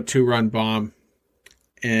 gives up a 2-run bomb,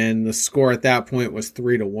 and the score at that point was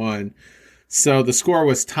 3-1. So the score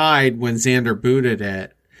was tied when Xander booted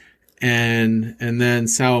it, and then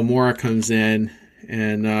Sawamura comes in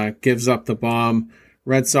and gives up the bomb.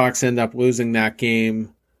 Red Sox end up losing that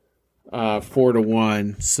game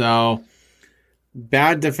 4-1. So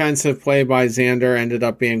bad defensive play by Xander ended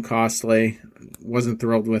up being costly. Wasn't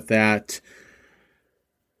thrilled with that.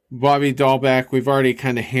 Bobby Dahlbeck, we've already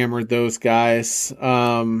kind of hammered those guys.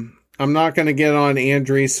 I'm not going to get on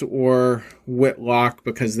Andriese or Whitlock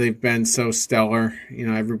because they've been so stellar. You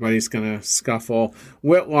know, everybody's going to scuffle.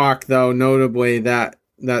 Whitlock, though, notably that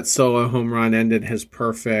solo home run ended his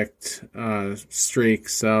perfect streak.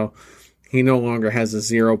 So he no longer has a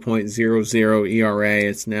 0.00 ERA.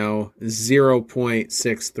 It's now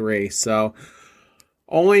 0.63. So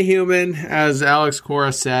only human, as Alex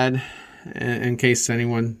Cora said, in case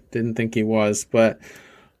anyone didn't think he was. But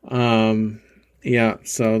yeah,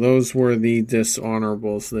 so those were the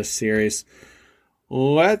dishonorables this series.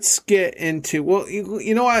 Let's get into, well,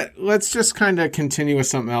 you know what? Let's just kind of continue with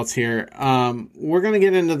something else here. We're going to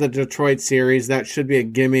get into the Detroit series. That should be a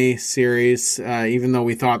gimme series, even though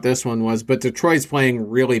we thought this one was. But Detroit's playing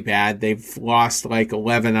really bad. They've lost like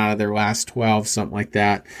 11 out of their last 12, something like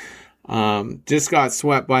that. Just got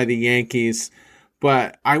swept by the Yankees.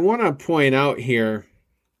 But I want to point out here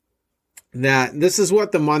that this is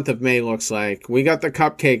what the month of May looks like. We got the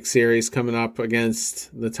Cupcake series coming up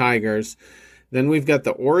against the Tigers. Then we've got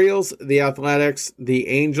the Orioles, the Athletics, the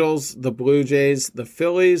Angels, the Blue Jays, the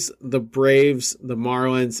Phillies, the Braves, the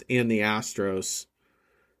Marlins, and the Astros.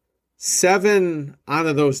 7 out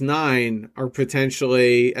of those 9 are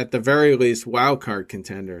potentially, at the very least, wildcard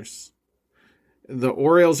contenders. The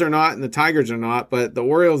Orioles are not and the Tigers are not, but the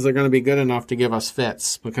Orioles are going to be good enough to give us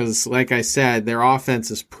fits because, like I said, their offense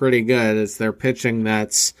is pretty good. It's their pitching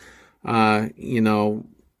that's,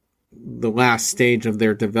 the last stage of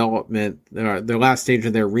their development, the last stage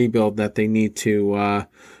of their rebuild that they need to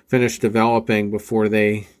finish developing before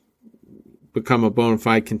they become a bona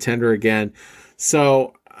fide contender again.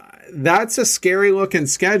 So that's a scary looking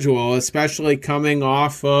schedule, especially coming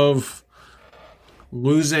off of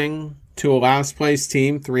losing to a last place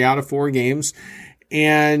team 3 out of 4 games.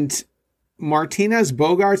 And Martinez,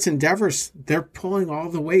 Bogarts, and Devers, they're pulling all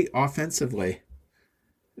the weight offensively.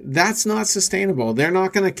 That's not sustainable. They're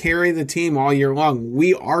not going to carry the team all year long.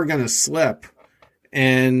 We are going to slip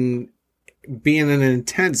and be in an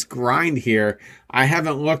intense grind here. I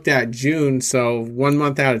haven't looked at June, so 1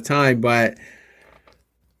 month at a time, but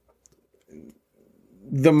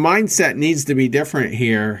the mindset needs to be different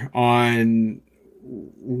here on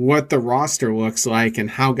what the roster looks like and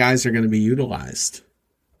how guys are going to be utilized.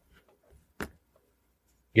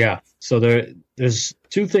 Yeah, so there's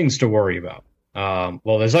two things to worry about.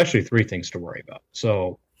 Well, there's actually three things to worry about.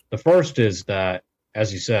 So the first is that,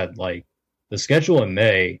 as you said, like the schedule in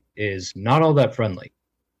May is not all that friendly.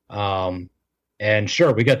 And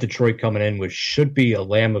sure, we got Detroit coming in, which should be a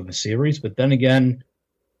lamb of a series. But then again,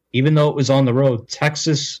 even though it was on the road,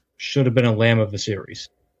 Texas should have been a lamb of a series.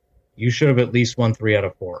 You should have at least won 3 out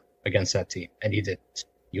of 4 against that team, and you didn't.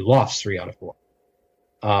 You lost 3 out of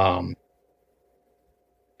 4.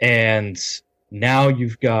 And now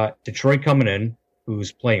you've got Detroit coming in,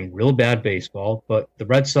 who's playing real bad baseball, but the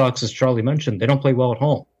Red Sox, as Charlie mentioned, they don't play well at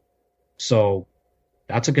home. So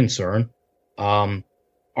that's a concern.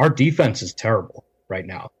 Our defense is terrible right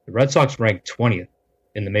now. The Red Sox ranked 20th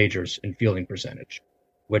in the majors in fielding percentage,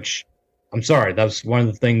 which, I'm sorry, that was one of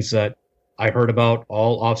the things that I heard about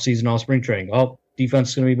all offseason, all spring training. Oh, defense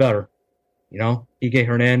is going to be better. You know, Ike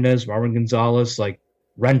Hernandez, Marvin Gonzalez, like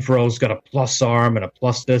Renfro's got a plus arm and a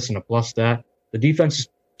plus this and a plus that. The defense is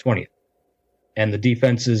 20th. And the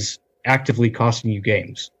defense is actively costing you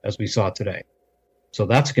games, as we saw today. So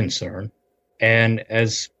that's a concern. And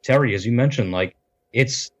as Terry, as you mentioned, like,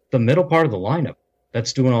 it's the middle part of the lineup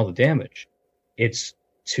that's doing all the damage. It's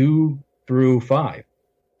 2 through 5.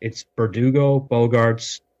 It's Verdugo,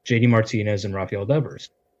 Bogarts, JD Martinez, and Rafael Devers.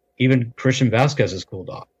 Even Christian Vasquez has cooled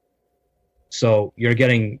off. So you're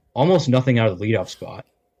getting almost nothing out of the leadoff spot.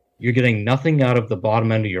 You're getting nothing out of the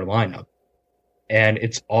bottom end of your lineup. And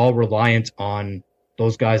it's all reliant on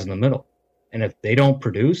those guys in the middle. And if they don't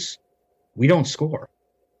produce, we don't score.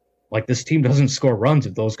 Like, this team doesn't score runs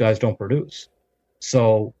if those guys don't produce.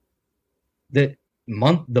 So the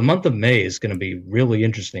month of May is going to be really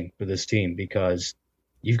interesting for this team, because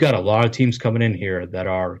you've got a lot of teams coming in here that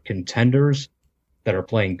are contenders, that are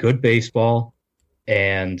playing good baseball,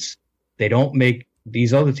 and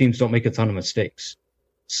these other teams don't make a ton of mistakes.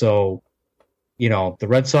 So, you know, the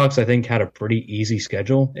Red Sox, I think, had a pretty easy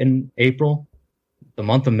schedule in April. The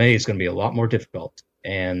month of May is going to be a lot more difficult.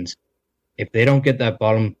 And if they don't get that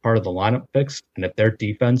bottom part of the lineup fixed, and if their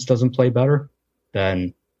defense doesn't play better,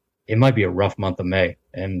 then it might be a rough month of May.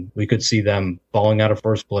 And we could see them falling out of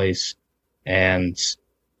first place and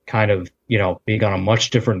kind of, you know, being on a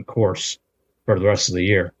much different course for the rest of the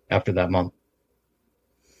year after that month.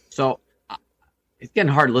 So it's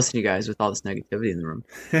getting hard to listen to you guys with all this negativity in the room.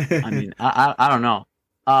 I mean, I don't know.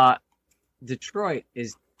 Detroit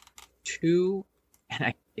is 2,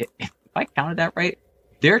 and if I counted that right,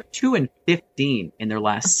 they're 2-15 in their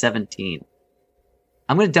last 17.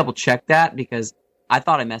 I'm going to double check that because I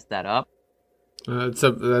thought I messed that up.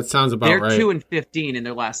 That sounds about right. They're 2-15 in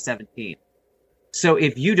their last 17. So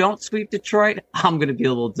if you don't sweep Detroit, I'm going to be a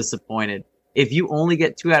little disappointed. If you only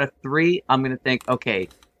get 2 out of 3, I'm going to think, okay,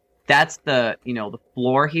 that's the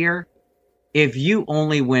floor here. If you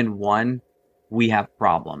only win 1, we have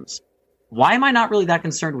problems. Why am I not really that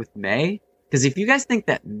concerned with May? Because if you guys think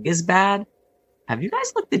that May is bad, have you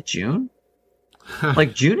guys looked at June?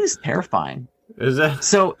 Like, June is terrifying. Is that?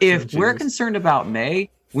 So if we're concerned about May,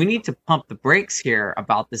 we need to pump the brakes here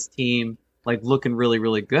about this team, like, looking really,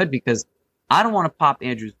 really good, because I don't want to pop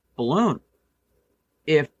Andrew's balloon.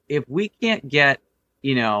 If we can't get,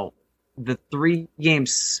 you know, the 3-game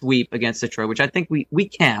sweep against Detroit, which I think we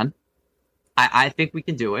can, I think we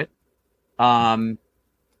can do it.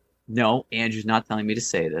 No, Andrew's not telling me to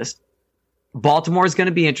say this. Baltimore is going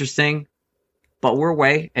to be interesting, but we're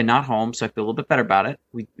away and not home, so I feel a little bit better about it.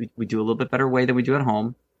 We do a little bit better away than we do at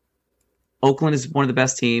home. Oakland is one of the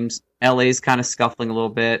best teams. LA's kind of scuffling a little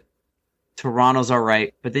bit. Toronto's all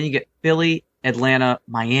right, but then you get Philly, Atlanta,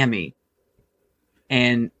 Miami.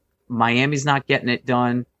 And Miami's not getting it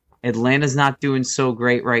done. Atlanta's not doing so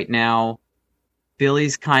great right now.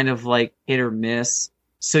 Philly's kind of like hit or miss.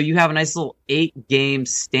 So you have a nice little 8-game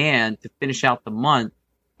stand to finish out the month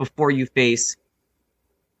before you face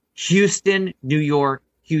Houston, New York,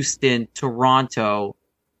 Houston, Toronto,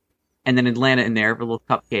 and then Atlanta in there for a little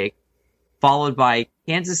cupcake, followed by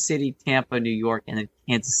Kansas City, Tampa, New York, and then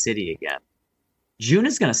Kansas City again. June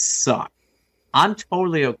is going to suck. I'm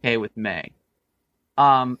totally okay with May.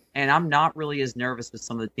 And I'm not really as nervous with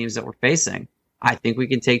some of the teams that we're facing. I think we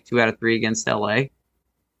can take 2 out of 3 against LA.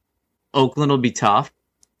 Oakland will be tough.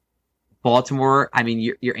 Baltimore, I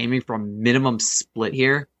mean, you're aiming for a minimum split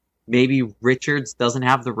here. Maybe Richards doesn't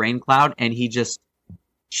have the rain cloud, and he just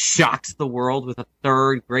shocks the world with a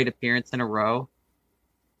third great appearance in a row.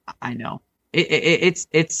 I know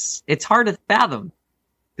it's hard to fathom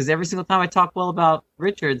because every single time I talk well about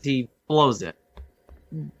Richards, he blows it.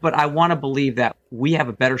 But I want to believe that we have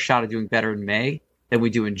a better shot of doing better in May than we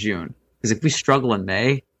do in June. Because if we struggle in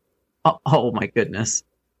May, oh my goodness.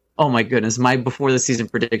 Oh my goodness. My before the season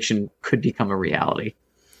prediction could become a reality.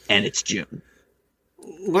 And it's June.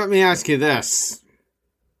 Let me ask you this.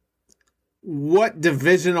 What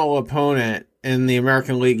divisional opponent in the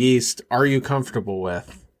American League East are you comfortable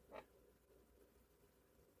with?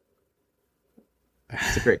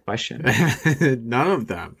 That's a great question. None of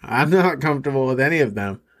them. I'm not comfortable with any of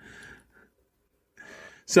them.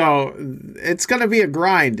 So it's going to be a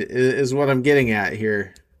grind, is what I'm getting at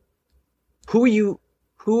here. Who are you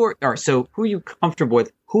comfortable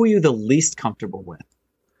with? Who are you the least comfortable with?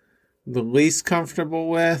 The least comfortable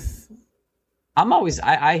with?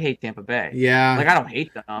 I hate Tampa Bay. Yeah. Like, I don't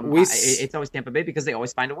hate them. It's always Tampa Bay because they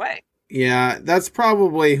always find a way. Yeah, that's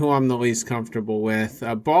probably who I'm the least comfortable with.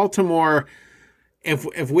 Baltimore,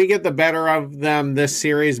 if we get the better of them this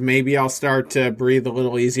series, maybe I'll start to breathe a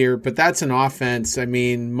little easier. But that's an offense. I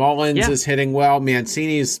mean, Mullins is hitting well.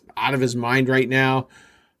 Mancini's out of his mind right now.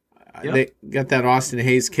 Yep. They got that Austin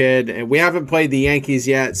Hayes kid. And we haven't played the Yankees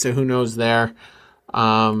yet, so who knows there.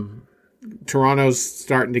 Toronto's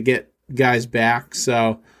starting to get guys back.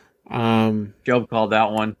 So Job called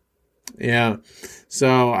that one. Yeah.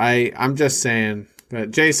 So I'm just saying.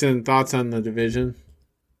 But Jason, thoughts on the division?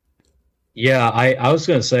 Yeah, I was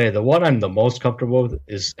going to say the one I'm the most comfortable with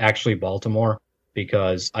is actually Baltimore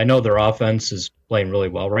because I know their offense is playing really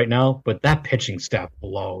well right now, but that pitching staff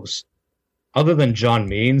blows. Other than John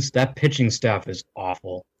Means, that pitching staff is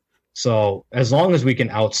awful. So as long as we can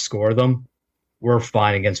outscore them, we're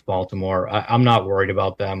fine against Baltimore. I'm not worried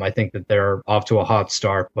about them. I think that they're off to a hot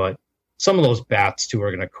start, but some of those bats, too,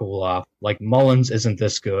 are going to cool off. Like Mullins isn't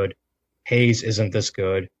this good. Hayes isn't this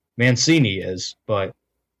good. Mancini is, but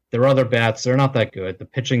their other bats, they're not that good. The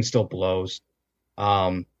pitching still blows.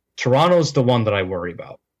 Toronto's the one that I worry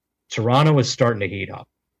about. Toronto is starting to heat up.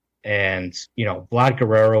 And, Vlad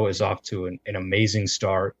Guerrero is off to an amazing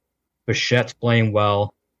start. Bichette's playing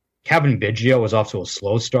well. Kevin Biggio is off to a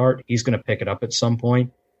slow start. He's going to pick it up at some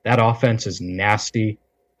point. That offense is nasty.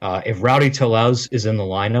 If Rowdy Tellez is in the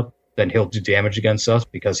lineup, then he'll do damage against us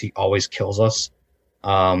because he always kills us.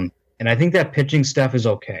 And I think that pitching staff is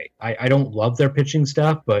okay. I don't love their pitching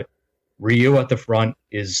staff, but Ryu at the front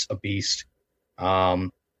is a beast.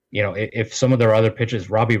 If some of their other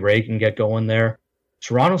pitchers, Robbie Ray can get going there.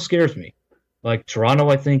 Toronto scares me. Like, Toronto,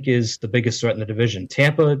 I think, is the biggest threat in the division.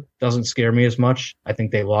 Tampa doesn't scare me as much. I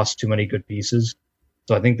think they lost too many good pieces.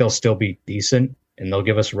 So I think they'll still be decent, and they'll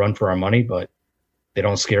give us a run for our money, but they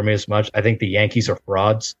don't scare me as much. I think the Yankees are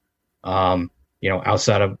frauds.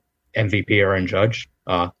 Outside of MVP Aaron Judge,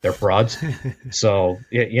 they're frauds. So,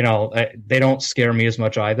 they don't scare me as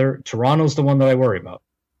much either. Toronto's the one that I worry about.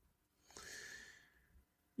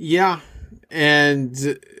 Yeah,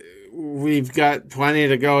 and we've got plenty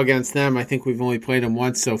to go against them. I think we've only played them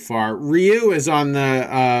once so far. Ryu is on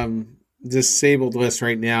the disabled list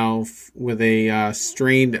right now with a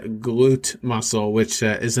strained glute muscle, which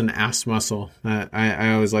is an ass muscle that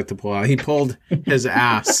I always like to pull out. He pulled his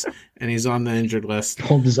ass, and he's on the injured list.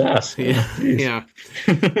 Pulled his ass. Yeah.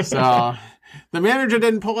 So the manager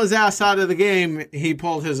didn't pull his ass out of the game. He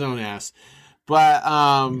pulled his own ass.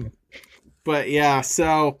 But yeah,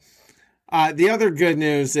 so the other good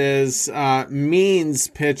news is Means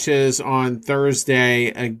pitches on Thursday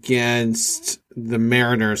against the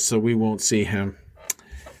Mariners, so we won't see him.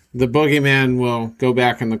 The boogeyman will go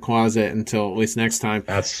back in the closet until at least next time.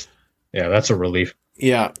 That's a relief.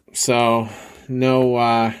 Yeah, so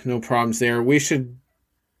no problems there. We should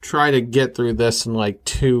try to get through this in like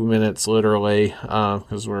 2 minutes, literally,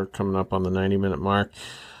 because we're coming up on the 90-minute mark.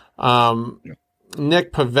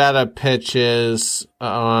 Nick Pivetta pitches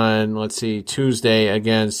on, Tuesday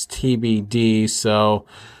against TBD. So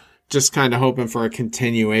just kind of hoping for a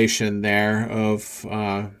continuation there of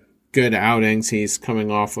good outings. He's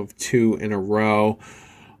coming off of 2 in a row.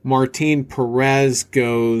 Martin Perez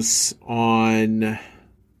goes on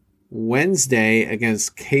Wednesday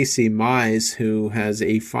against Casey Mize, who has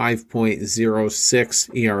a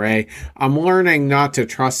 5.06 ERA. I'm learning not to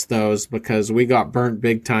trust those because we got burnt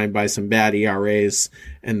big time by some bad ERAs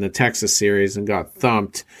in the Texas series and got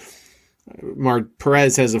thumped.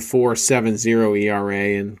 Perez has a 4.70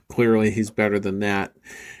 ERA, and clearly he's better than that.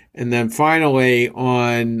 And then finally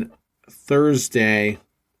on Thursday,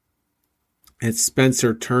 it's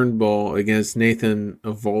Spencer Turnbull against Nathan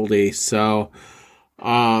Eovaldi. So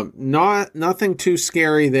nothing too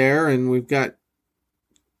scary there, and we've got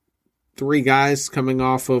 3 guys coming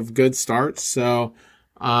off of good starts. So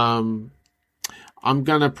I'm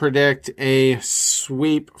going to predict a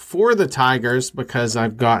sweep for the Tigers because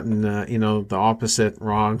I've gotten, the opposite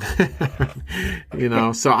wrong.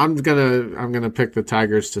 So I'm going to pick the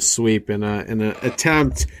Tigers to sweep in an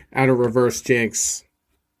attempt at a reverse jinx.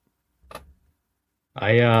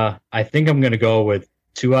 I think I'm going to go with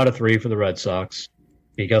 2 out of 3 for the Red Sox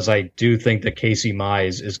because I do think that Casey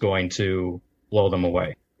Mize is going to blow them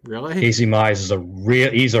away. Really? Casey Mize is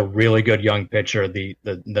he's a really good young pitcher. The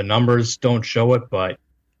numbers don't show it, but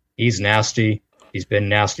he's nasty. He's been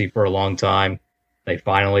nasty for a long time. They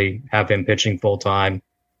finally have him pitching full time.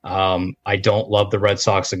 I don't love the Red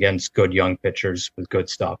Sox against good young pitchers with good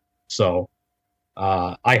stuff. So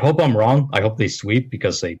I hope I'm wrong. I hope they sweep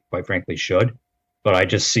because they quite frankly should. But I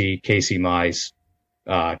just see Casey Mize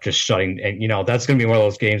just shutting, and that's going to be one of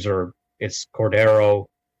those games where it's Cordero,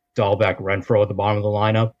 Dahlbeck, Renfroe at the bottom of the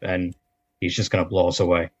lineup, and he's just going to blow us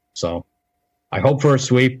away. So I hope for a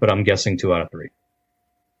sweep, but I'm guessing 2 out of 3.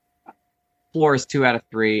 Floor is 2 out of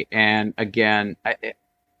 3, and again,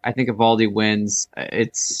 I think Eovaldi wins.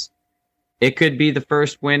 It could be the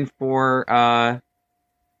first win for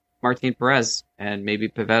Martin Perez, and maybe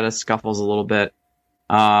Pivetta scuffles a little bit.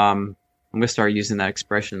 I'm going to start using that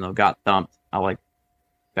expression, though. Got thumped. I like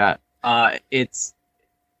that.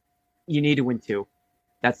 You need to win 2.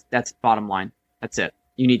 That's bottom line. That's it.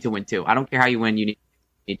 You need to win 2. I don't care how you win. You need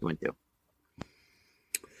to win 2.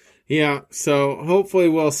 Yeah, so hopefully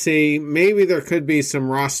we'll see. Maybe there could be some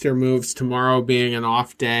roster moves tomorrow being an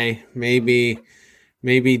off day. Maybe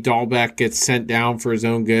Dahlbeck gets sent down for his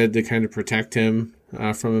own good to kind of protect him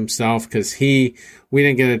from himself because we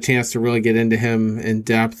didn't get a chance to really get into him in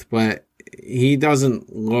depth, but he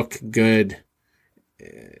doesn't look good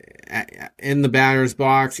in the batter's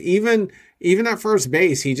box. Even at first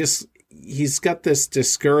base, he's got this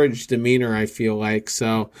discouraged demeanor, I feel like.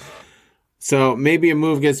 So maybe a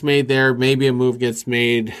move gets made there. Maybe a move gets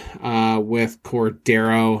made with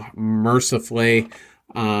Cordero mercifully.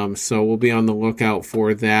 So we'll be on the lookout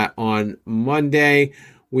for that on Monday.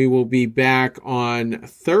 We will be back on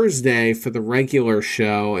Thursday for the regular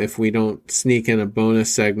show if we don't sneak in a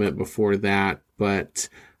bonus segment before that. But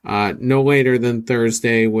no later than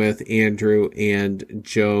Thursday with Andrew and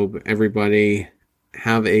Job. Everybody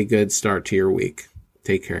have a good start to your week.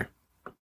 Take care.